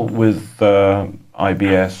people with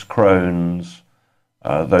IBS, Crohn's,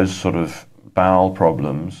 those sort of bowel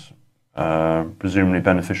problems, presumably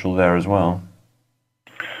beneficial there as well.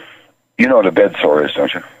 You know what a bed sore is,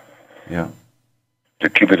 don't you? Yeah. The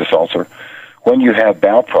cubitus ulcer. When you have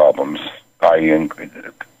bowel problems, i.e.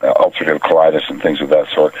 ulcerative colitis and things of that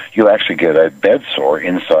sort, you actually get a bed sore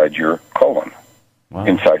inside your colon, wow,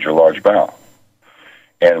 inside your large bowel.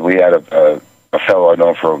 And we had a fellow I'd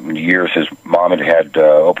known for years. His mom had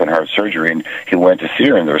open heart surgery, and he went to see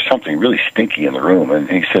her, and there was something really stinky in the room. And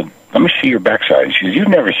he said, let me see your backside. And she said, you've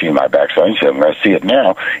never seen my backside. And he said, I'm going to see it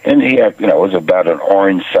now. And he had, it was about an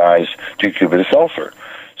orange-sized decubitus ulcer.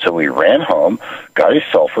 So we ran home, got his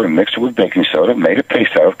sulfur, and mixed it with baking soda, made a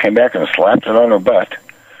paste out of it, came back and slapped it on her butt.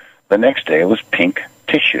 The next day, it was pink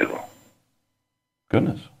tissue.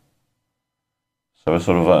 Goodness. So a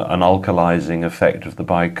sort of an alkalizing effect of the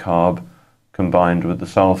bicarb combined with the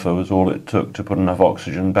sulfur was all it took to put enough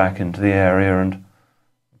oxygen back into the area and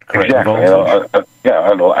correct the voltage.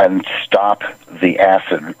 Yeah, and stop the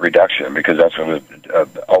acid reduction, because that's what an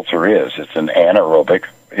ulcer is. It's an anaerobic,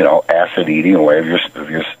 acid eating away of your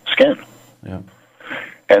skin. Yeah.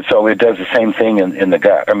 And so it does the same thing in the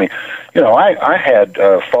gut. I mean, I had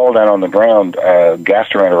fall down on the ground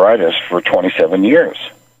gastroenteritis for 27 years.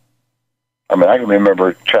 I mean, I can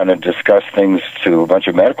remember trying to discuss things to a bunch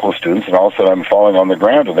of medical students, and all of a sudden I'm falling on the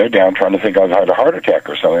ground, and they're down trying to think I had a heart attack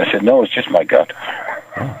or something. I said, no, it's just my gut.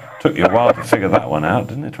 Oh, took you a while to figure that one out,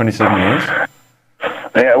 didn't it? 27 years?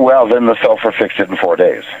 Yeah, well, then the sulfur fixed it in 4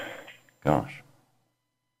 days. Gosh.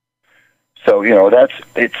 So,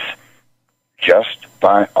 it's just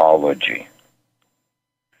biology.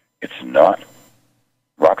 It's not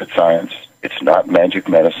rocket science. It's not magic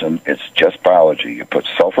medicine. It's just biology. You put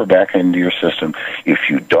sulfur back into your system. If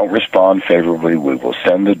you don't respond favorably, we will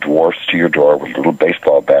send the dwarfs to your door with little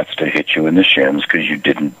baseball bats to hit you in the shins because you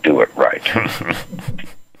didn't do it right.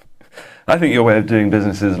 I think your way of doing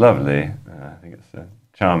business is lovely. I think it's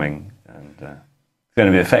charming, and it's going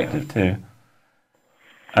to be effective too.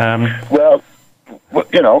 Well,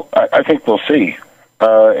 I think we'll see.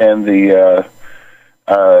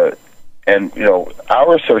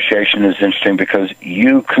 Our association is interesting because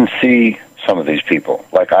you can see some of these people,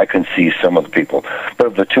 like I can see some of the people. But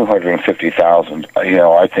of the 250,000,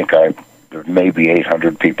 I think there may be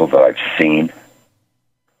 800 people that I've seen.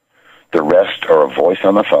 The rest are a voice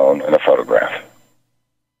on the phone and a photograph.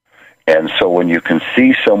 And so when you can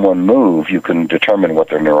see someone move, you can determine what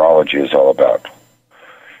their neurology is all about.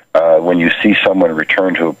 When you see someone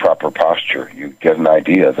return to a proper posture, you get an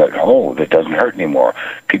idea that, that doesn't hurt anymore.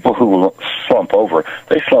 People who slump over,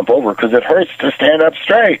 they slump over because it hurts to stand up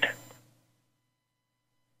straight.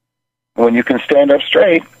 When you can stand up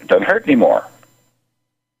straight, it doesn't hurt anymore.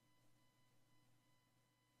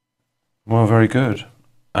 Well, very good.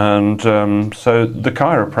 And so the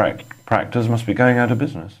chiropractors must be going out of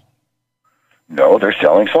business. No, they're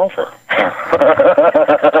selling sulfur.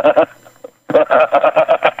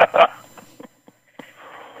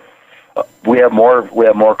 We have more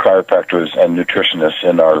chiropractors and nutritionists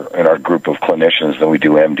in our group of clinicians than we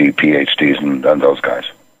do MD, PhDs, and those guys.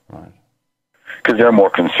 Right. Because they're more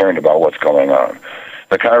concerned about what's going on.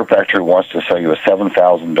 The chiropractor wants to sell you a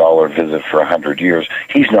 $7,000 visit for 100 years.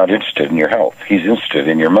 He's not interested in your health. He's interested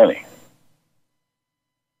in your money.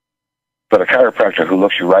 But a chiropractor who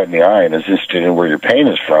looks you right in the eye and is interested in where your pain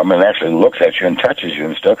is from and actually looks at you and touches you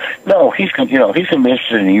and stuff, no, he's going to be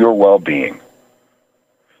interested in your well-being.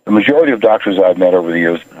 The majority of doctors I've met over the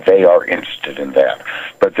years, they are interested in that.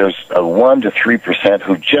 But there's a 1 to 3%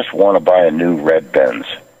 who just want to buy a new red Benz.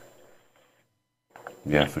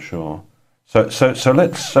 Yeah, for sure. So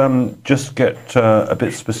let's just get a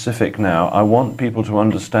bit specific now. I want people to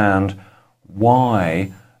understand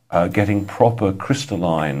why getting proper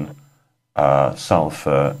crystalline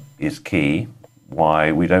sulfur is key,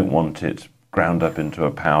 why we don't want it ground up into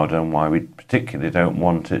a powder, and why we particularly don't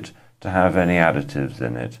want it to have any additives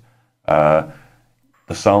in it. The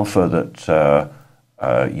sulfur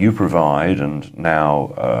that you provide, and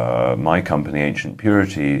now my company, Ancient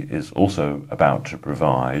Purity, is also about to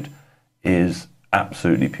provide, is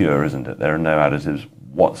absolutely pure, isn't it? There are no additives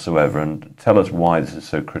whatsoever. And tell us why this is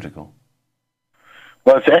so critical.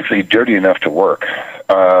 Well, it's actually dirty enough to work.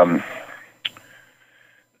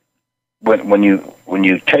 When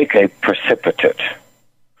you take a precipitate,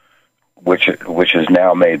 which is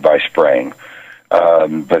now made by spraying,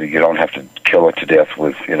 but you don't have to kill it to death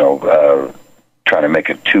with trying to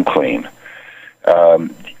make it too clean.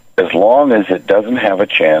 As long as it doesn't have a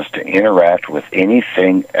chance to interact with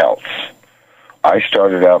anything else. I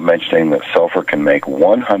started out mentioning that sulfur can make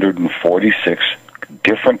 146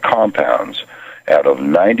 different compounds out of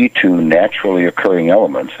 92 naturally occurring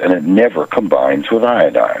elements, and it never combines with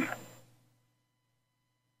iodine.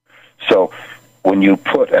 So when you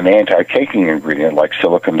put an anti-caking ingredient like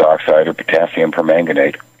silicon dioxide or potassium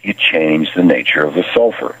permanganate, you change the nature of the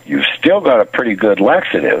sulfur. You've still got a pretty good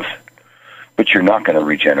laxative, but you're not going to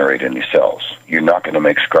regenerate any cells. You're not going to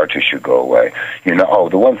make scar tissue go away.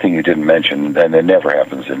 The one thing you didn't mention, and it never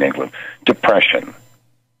happens in England, depression.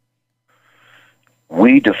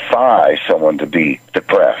 We defy someone to be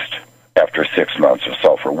depressed after 6 months of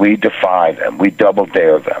sulfur. We defy them. We double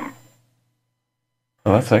dare them.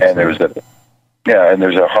 Oh, that's excellent. And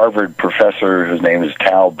there's a Harvard professor whose name is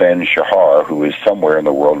Tal Ben-Shahar, who is somewhere in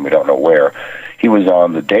the world, and we don't know where. He was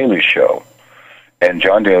on The Daily Show. And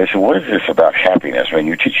John Daly said, what is this about happiness? I mean,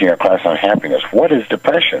 you're teaching a class on happiness. What is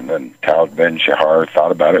depression? And Tal Ben-Shahar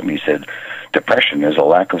thought about it, and he said, depression is a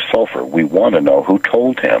lack of sulfur. We want to know who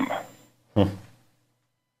told him. Goodness.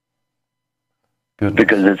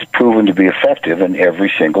 Because it's proven to be effective in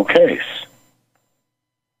every single case.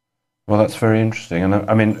 Well, that's very interesting. And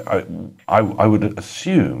I mean, I would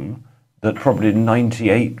assume that probably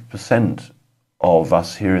 98% of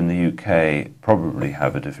us here in the UK probably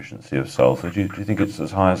have a deficiency of sulphur. Do you think it's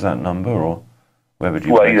as high as that number, or where would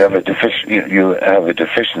you Well, place you have it? you have a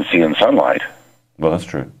deficiency in sunlight. Well, that's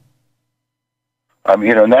true.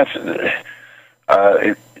 You know, and that's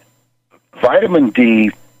vitamin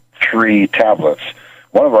D3 tablets.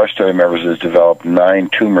 One of our study members has developed 9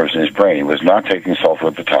 tumors in his brain. He was not taking sulfur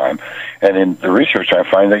at the time. And in the research, I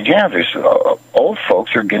find that, yeah, there's old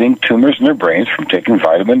folks are getting tumors in their brains from taking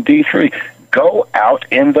vitamin D3. Go out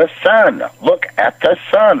in the sun. Look at the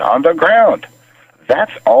sun on the ground.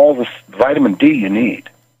 That's all the vitamin D you need.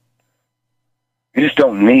 You just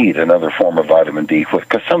don't need another form of vitamin D,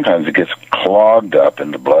 because sometimes it gets clogged up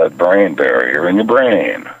in the blood-brain barrier in your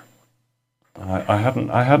brain. I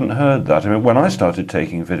hadn't heard that. I mean, when I started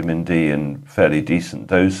taking vitamin D in fairly decent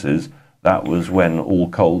doses, that was when all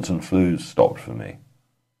colds and flus stopped for me.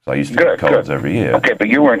 So I used to get colds every year. Okay, but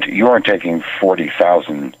you weren't taking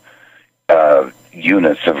 40,000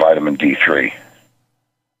 units of vitamin D3.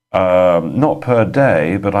 Not per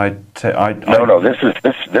day, but No, this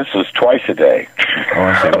was twice a day. Oh,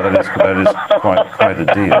 I see. Well, that is quite a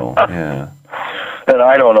deal. Yeah. And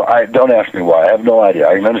I don't know. Don't ask me why. I have no idea.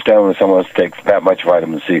 I can understand when someone takes that much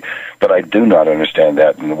vitamin C, but I do not understand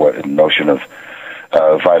that in the notion of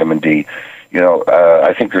vitamin D. You know,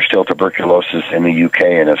 I think there's still tuberculosis in the UK,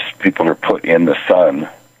 and if people are put in the sun,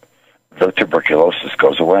 the tuberculosis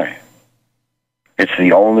goes away. It's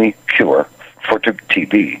the only cure for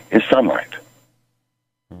TB is sunlight.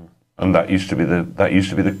 And that used to be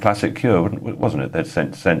the classic cure, wasn't it?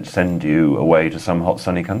 They'd send you away to some hot,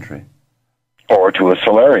 sunny country. Or to a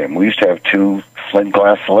solarium. We used to have 2 flint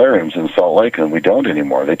glass solariums in Salt Lake, and we don't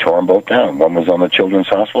anymore. They tore them both down. One was on the Children's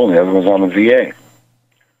Hospital, and the other was on the VA.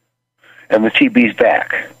 And the TB's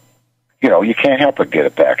back. You know, you can't help but get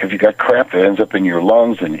it back. If you got crap that ends up in your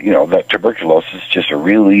lungs, and, you know, that tuberculosis is just a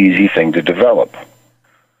real easy thing to develop.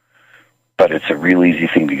 But it's a real easy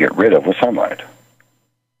thing to get rid of with sunlight.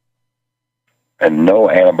 And no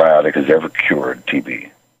antibiotic has ever cured TB.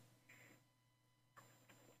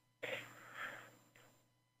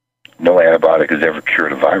 No antibiotic has ever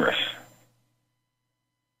cured a virus.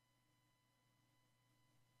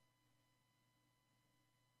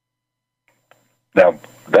 Now,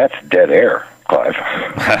 that's dead air, Clive.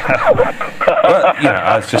 Well, you know,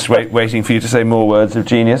 I was just waiting for you to say more words of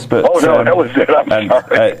genius, but oh no, that was it. I'm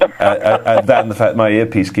sorry. That and the fact my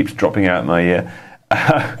earpiece keeps dropping out my ear.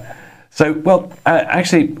 So, well,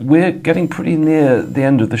 actually, we're getting pretty near the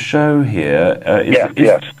end of the show here.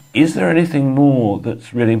 Yes. Is there anything more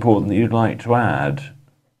that's really important that you'd like to add?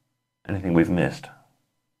 Anything we've missed?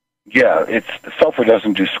 Yeah, sulfur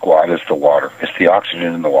doesn't do squat. It's the water. It's the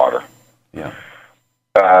oxygen in the water. Yeah.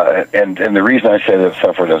 And the reason I say that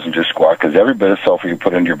sulfur doesn't do squat, because every bit of sulfur you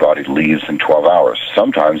put into your body leaves in 12 hours.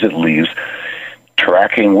 Sometimes it leaves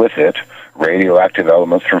tracking with it radioactive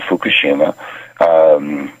elements from Fukushima,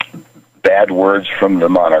 bad words from the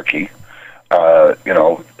monarchy. You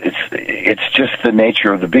know, it's just the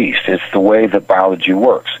nature of the beast. It's the way that biology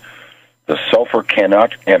works. The sulfur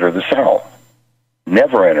cannot enter the cell.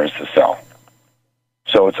 Never enters the cell.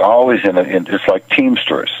 So it's always it's like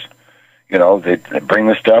Teamsters. You know, they bring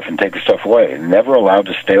the stuff and take the stuff away. Never allowed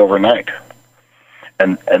to stay overnight.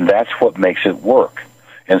 And that's what makes it work.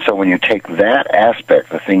 And so when you take that aspect,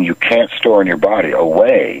 the thing you can't store in your body,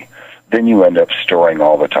 away, then you end up storing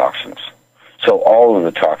all the toxins. So all of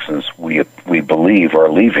the toxins we believe are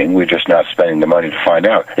leaving. We're just not spending the money to find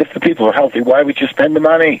out. If the people are healthy, why would you spend the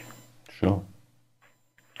money? Sure.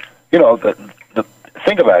 You know,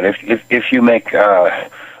 think about it. If you make a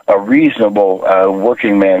reasonable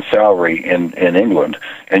working man salary in England,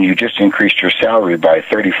 and you just increased your salary by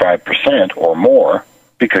 35% or more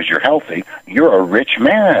because you're healthy, you're a rich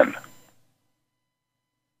man.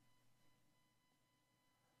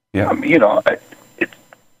 Yeah. You know,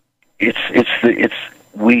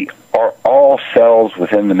 we are all cells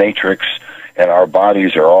within the matrix, and our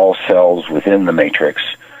bodies are all cells within the matrix.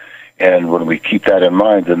 And when we keep that in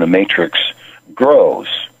mind, then the matrix grows.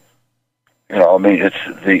 You know, I mean,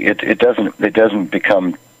 it doesn't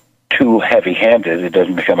become too heavy-handed. It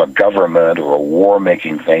doesn't become a government or a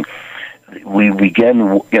war-making thing. We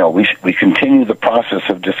begin, you know, we continue the process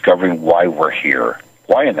of discovering why we're here.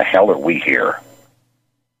 Why in the hell are we here?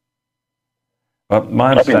 Well,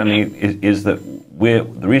 my understanding is that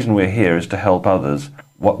the reason we're here is to help others.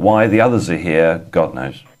 Why the others are here, God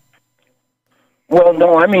knows. Well,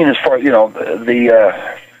 no, I mean, as far as, you know,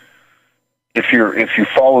 if you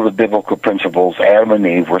follow the biblical principles, Adam and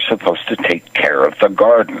Eve were supposed to take care of the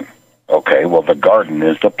garden. Okay, well, the garden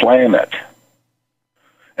is the planet.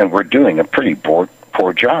 And we're doing a pretty poor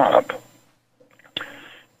job.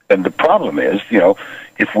 And the problem is,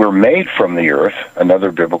 if we're made from the earth,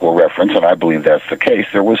 another biblical reference, and I believe that's the case,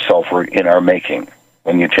 there was sulfur in our making.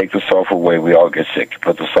 When you take the sulfur away, we all get sick. You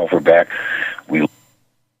put the sulfur back,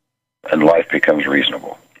 and life becomes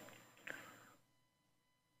reasonable.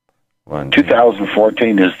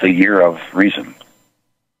 2014 is the year of reason.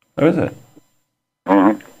 Oh, is it?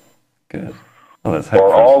 Mm-hmm. Good. Well, let's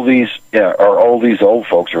or all these old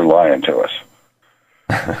folks are lying to us.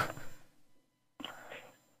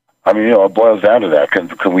 I mean, it boils down to that.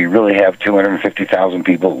 Can we really have 250,000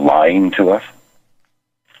 people lying to us?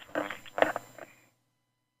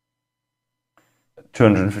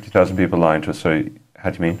 250,000 people lying to us. So, how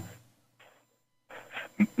do you mean?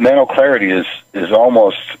 Mental clarity is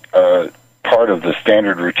almost part of the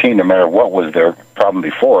standard routine. No matter what was their problem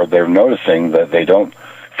before, they're noticing that they don't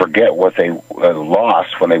forget what they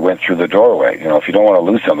lost when they went through the doorway. If you don't want to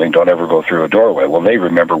lose something, don't ever go through a doorway. Well, they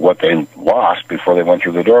remember what they lost before they went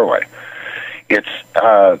through the doorway. It's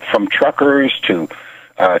from truckers to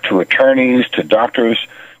attorneys to doctors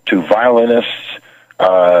to violinists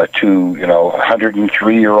to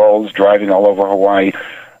 103-year-olds driving all over Hawaii.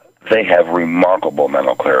 They have remarkable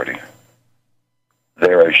mental clarity.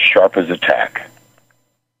 They're as sharp as a tack.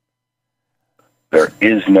 There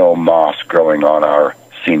is no moss growing on our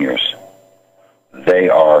seniors. They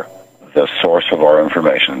are the source of our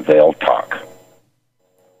information. They'll talk.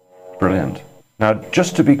 Brilliant. Now,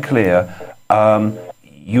 just to be clear,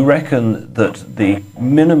 you reckon that the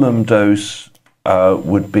minimum dose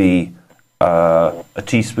would be a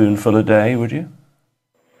teaspoonful a day, would you?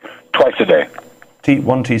 Twice a day.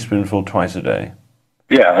 One teaspoonful twice a day.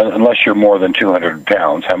 Yeah, unless you're more than 200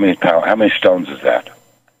 pounds. How many stones is that?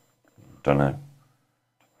 Don't know.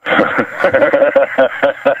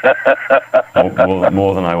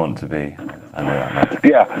 more than I want to be. I know that much.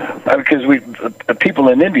 Yeah, because people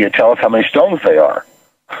in India tell us how many stones they are.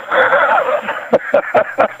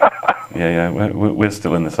 Yeah, we're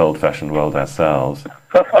still in this old-fashioned world ourselves.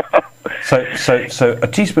 So a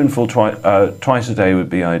teaspoonful twice a day would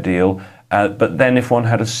be ideal. But then if one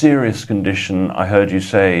had a serious condition, I heard you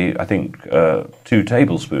say, I think 2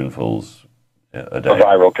 tablespoonfuls a day. A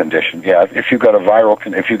viral condition, yeah. If you got the virus,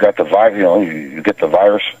 you get the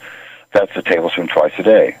virus, that's a tablespoon twice a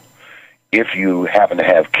day. If you happen to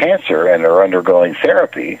have cancer and are undergoing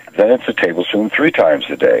therapy, then it's a tablespoon 3 times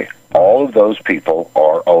a day. All of those people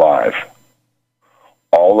are alive.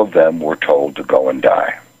 All of them were told to go and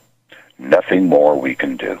die. Nothing more we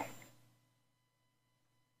can do.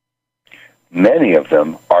 Many of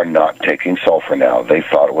them are not taking sulfur now. They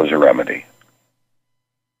thought it was a remedy.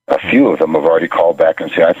 A few of them have already called back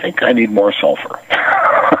and said, I think I need more sulfur.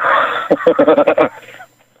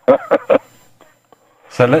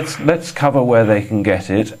 So let's cover where they can get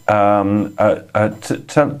it. Tell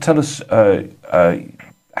us,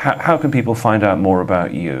 how can people find out more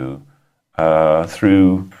about you?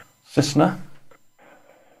 Through Cisna?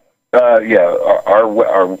 Yeah,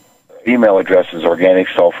 our email address is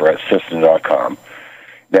organicsulphur@cisna.com.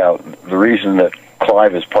 Now, the reason that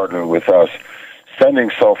Clive has partnered with us, sending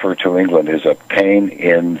sulfur to England is a pain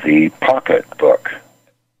in the pocketbook.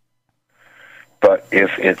 But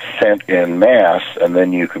if it's sent in mass and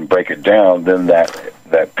then you can break it down, then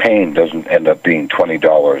that pain doesn't end up being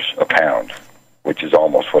 $20 a pound, which is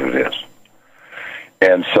almost what it is.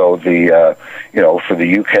 And so for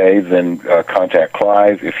the UK, then contact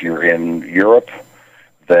Clive. If you're in Europe,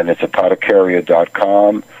 then it's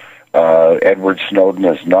apothecaria.com. Edward Snowden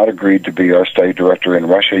has not agreed to be our study director in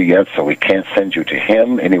Russia yet, so we can't send you to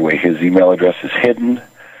him. Anyway, his email address is hidden.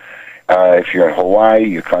 If you're in Hawaii,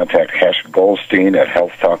 you contact Hesh Goldstein at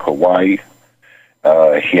Health Talk Hawaii.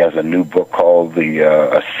 He has a new book called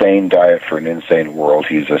A Sane Diet for an Insane World.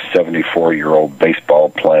 He's a 74-year-old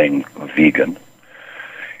baseball-playing vegan.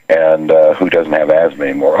 And who doesn't have asthma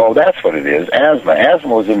anymore. Oh, that's what it is, asthma.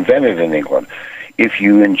 Asthma was invented in England. If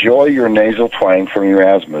you enjoy your nasal twang from your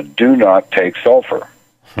asthma, do not take sulfur.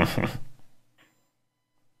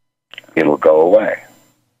 It'll go away.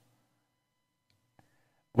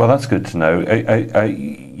 Well, that's good to know.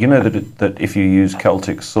 You know that if you use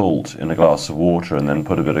Celtic salt in a glass of water and then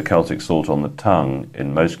put a bit of Celtic salt on the tongue,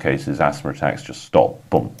 in most cases, asthma attacks just stop,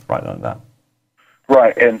 boom, right like that.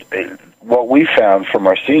 Right, and what we found from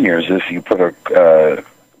our seniors is you put a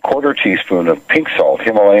quarter teaspoon of pink salt,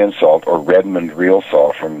 Himalayan salt, or Redmond real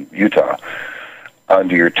salt from Utah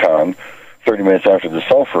under your tongue 30 minutes after the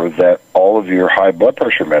sulfur, that all of your high blood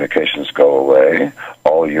pressure medications go away,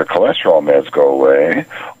 all of your cholesterol meds go away,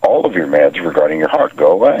 all of your meds regarding your heart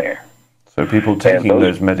go away. So people taking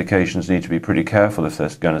those medications need to be pretty careful if they're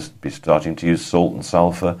going to be starting to use salt and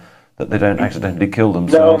sulfur, that they don't accidentally kill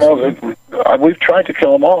themselves. No, we've tried to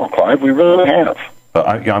kill them all, Clive. We really have. But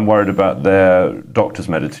I'm worried about their doctor's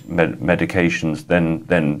medications,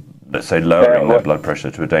 then let's say lowering their blood pressure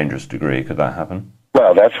to a dangerous degree. Could that happen?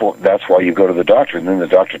 Well, that's why you go to the doctor, and then the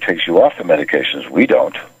doctor takes you off the medications. We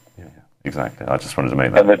don't. Yeah, exactly. I just wanted to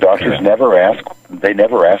make that. And the doctors never ask. They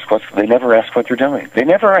never ask what they're doing. They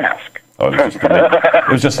never ask. Oh,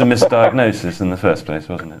 it was just a misdiagnosis in the first place,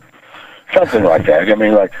 wasn't it? Something like that. I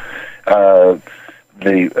mean, like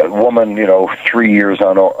the woman, 3 years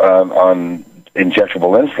on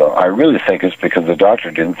injectable insulin. I really think it's because the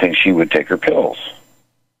doctor didn't think she would take her pills.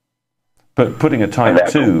 But putting a type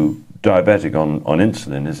 2 diabetic on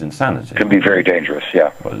insulin is insanity. Can be very dangerous,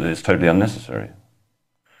 yeah. Well, it's totally unnecessary.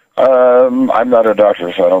 I'm not a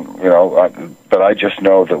doctor, so I don't, but I just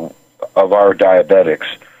know that of our diabetics,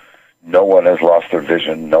 no one has lost their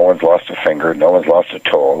vision, no one's lost a finger, no one's lost a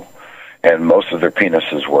toe, and most of their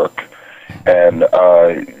penises work. And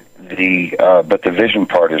but the vision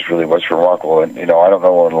part is really what's remarkable. And, I don't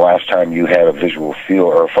know when the last time you had a visual feel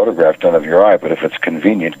or a photograph done of your eye, but if it's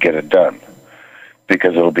convenient, get it done.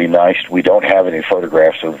 Because it'll be nice. We don't have any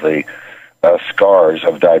photographs of the scars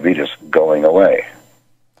of diabetes going away.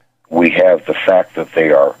 We have the fact that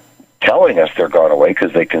they are telling us they're gone away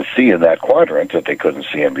because they can see in that quadrant that they couldn't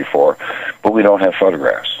see in before, but we don't have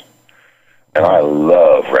photographs. And I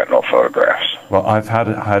love retinal photographs. Well, I've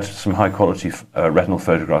had some high quality retinal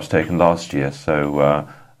photographs taken last year, so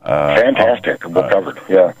fantastic. We're covered.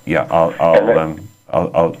 Yeah. Yeah, I'll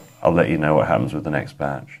let you know what happens with the next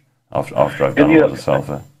batch after I've done all the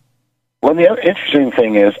sulfur. Well, the other interesting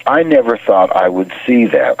thing is, I never thought I would see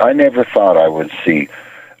that. I never thought I would see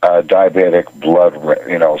diabetic blood,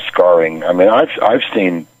 scarring. I mean, I've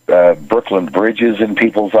seen Brooklyn bridges in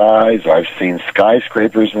people's eyes. I've seen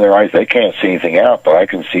skyscrapers in their eyes. They can't see anything out, but I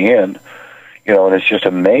can see in. And it's just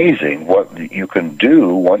amazing what you can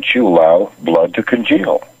do once you allow blood to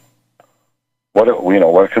congeal. What it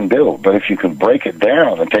can build. But if you can break it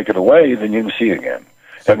down and take it away, then you can see again,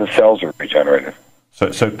 and the cells are regenerated. So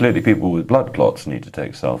clearly, people with blood clots need to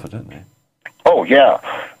take sulfur, don't they? Oh yeah,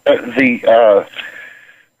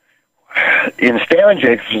 in Stanley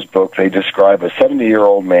Jacobs' book, they describe a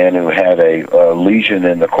 70-year-old man who had a lesion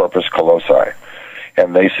in the corpus callosi,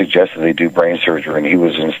 and they suggested they do brain surgery, and he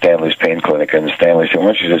was in Stanley's pain clinic, and Stanley said, why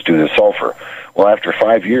don't you just do the sulfur? Well, after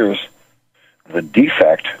 5 years, the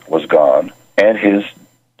defect was gone, and his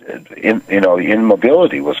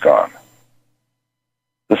immobility was gone.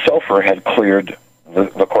 The sulfur had cleared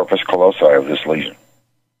the corpus callosi of this lesion.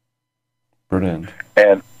 Brilliant.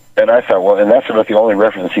 And I thought, well, and that's about the only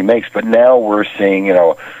reference he makes. But now we're seeing,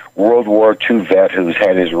 World War II vet who's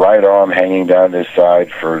had his right arm hanging down his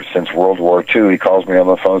side since World War II. He calls me on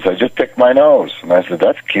the phone and says, I just picked my nose. And I said,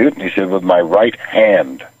 that's cute. And he said, with my right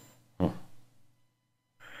hand.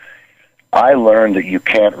 I learned that you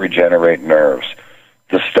can't regenerate nerves.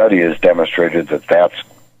 The study has demonstrated that that's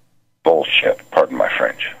bullshit. Pardon my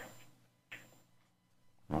French.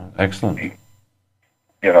 Excellent.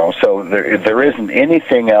 So there isn't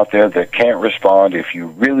anything out there that can't respond. If you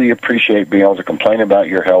really appreciate being able to complain about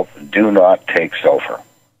your health, do not take sulfur.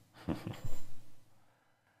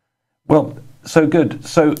 Well, so good.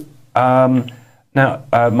 So now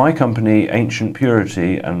my company, Ancient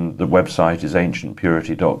Purity, and the website is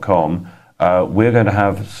ancientpurity.com. We're going to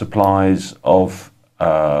have supplies of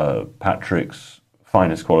Patrick's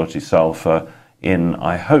finest quality sulfur in,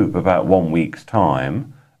 I hope, about 1 week's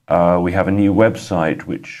time. We have a new website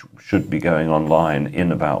which should be going online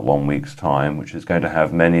in about 1 week's time, which is going to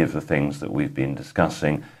have many of the things that we've been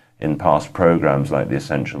discussing in past programs, like the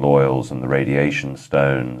essential oils and the radiation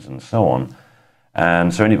stones and so on.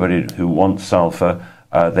 And so anybody who wants sulfur,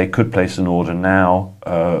 they could place an order now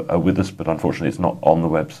with us, but unfortunately it's not on the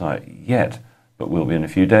website yet, but will be in a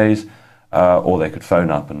few days, or they could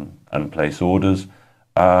phone up and place orders.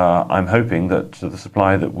 I'm hoping that the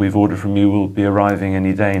supply that we've ordered from you will be arriving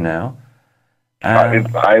any day now. I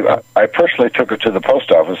personally took it to the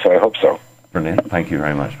post office, so I hope so. Brilliant. Thank you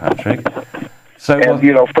very much, Patrick. So,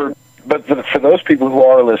 for those people who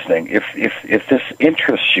are listening, if this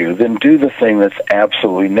interests you, then do the thing that's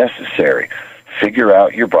absolutely necessary. Figure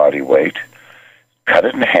out your body weight, cut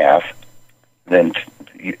it in half, then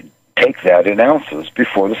take that in ounces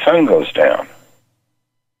before the sun goes down.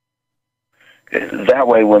 That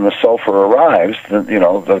way, when the sulfur arrives,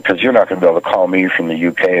 because you're not going to be able to call me from the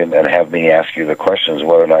UK and have me ask you the questions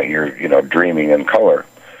whether or not you're, dreaming in color.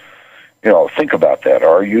 Think about that.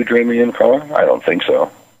 Are you dreaming in color? I don't think so.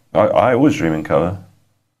 I always dream in color.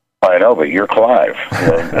 I know, but you're Clive.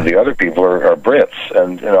 And the other people are Brits.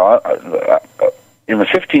 And, in the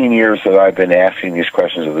 15 years that I've been asking these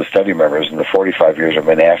questions of the study members, and the 45 years I've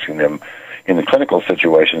been asking them in the clinical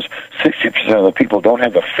situations, 60% of the people don't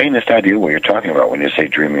have the faintest idea what you're talking about when you say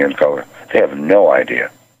dreaming in color. They have no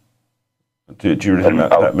idea. Do you think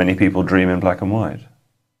that many people dream in black and white?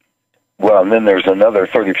 Well, and then there's another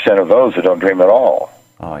 30% of those that don't dream at all.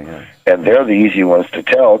 Oh, yes. And they're the easy ones to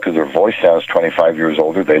tell because their voice sounds 25 years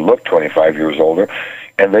older, they look 25 years older,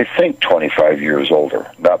 and they think 25 years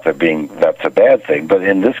older. Not that that's a bad thing, but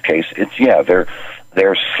in this case, it's,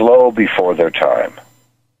 they're slow before their time.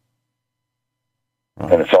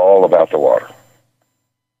 Right. And it's all about the water.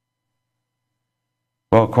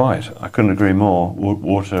 Well, quite. I couldn't agree more.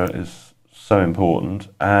 Water is so important.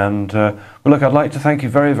 And, well, look, I'd like to thank you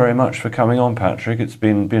very, very much for coming on, Patrick. It's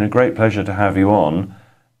been a great pleasure to have you on.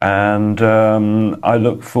 And I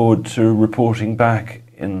look forward to reporting back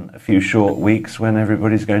in a few short weeks when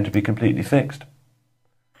everybody's going to be completely fixed.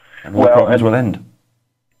 And all problems will end.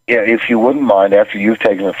 Yeah, if you wouldn't mind, after you've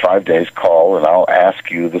taken the 5 days, call, and I'll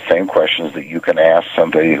ask you the same questions that you can ask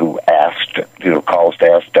somebody who calls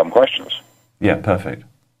to ask dumb questions. Yeah, perfect.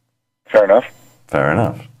 Fair enough? Fair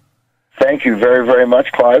enough. Thank you very, very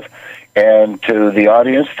much, Clive. And to the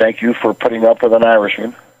audience, thank you for putting up with an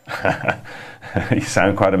Irishman. You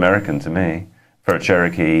sound quite American to me, for a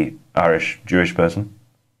Cherokee, Irish, Jewish person.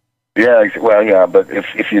 Yeah, well, yeah, but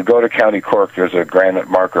if you go to County Cork, there's a granite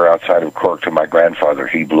marker outside of Cork to my grandfather.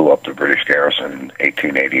 He blew up the British garrison in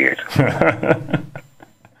 1888.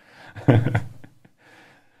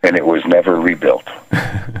 And it was never rebuilt.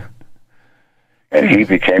 And he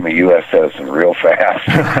became a U.S. citizen real fast.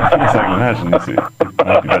 I can imagine. It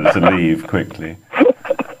might be better to leave quickly.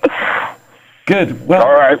 Good. Well,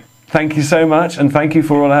 all right. Thank you so much, and thank you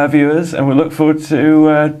for all our viewers, and we look forward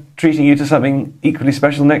to treating you to something equally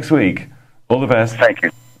special next week. All the best. Thank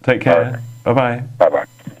you. Take care. Bye-bye. Bye-bye.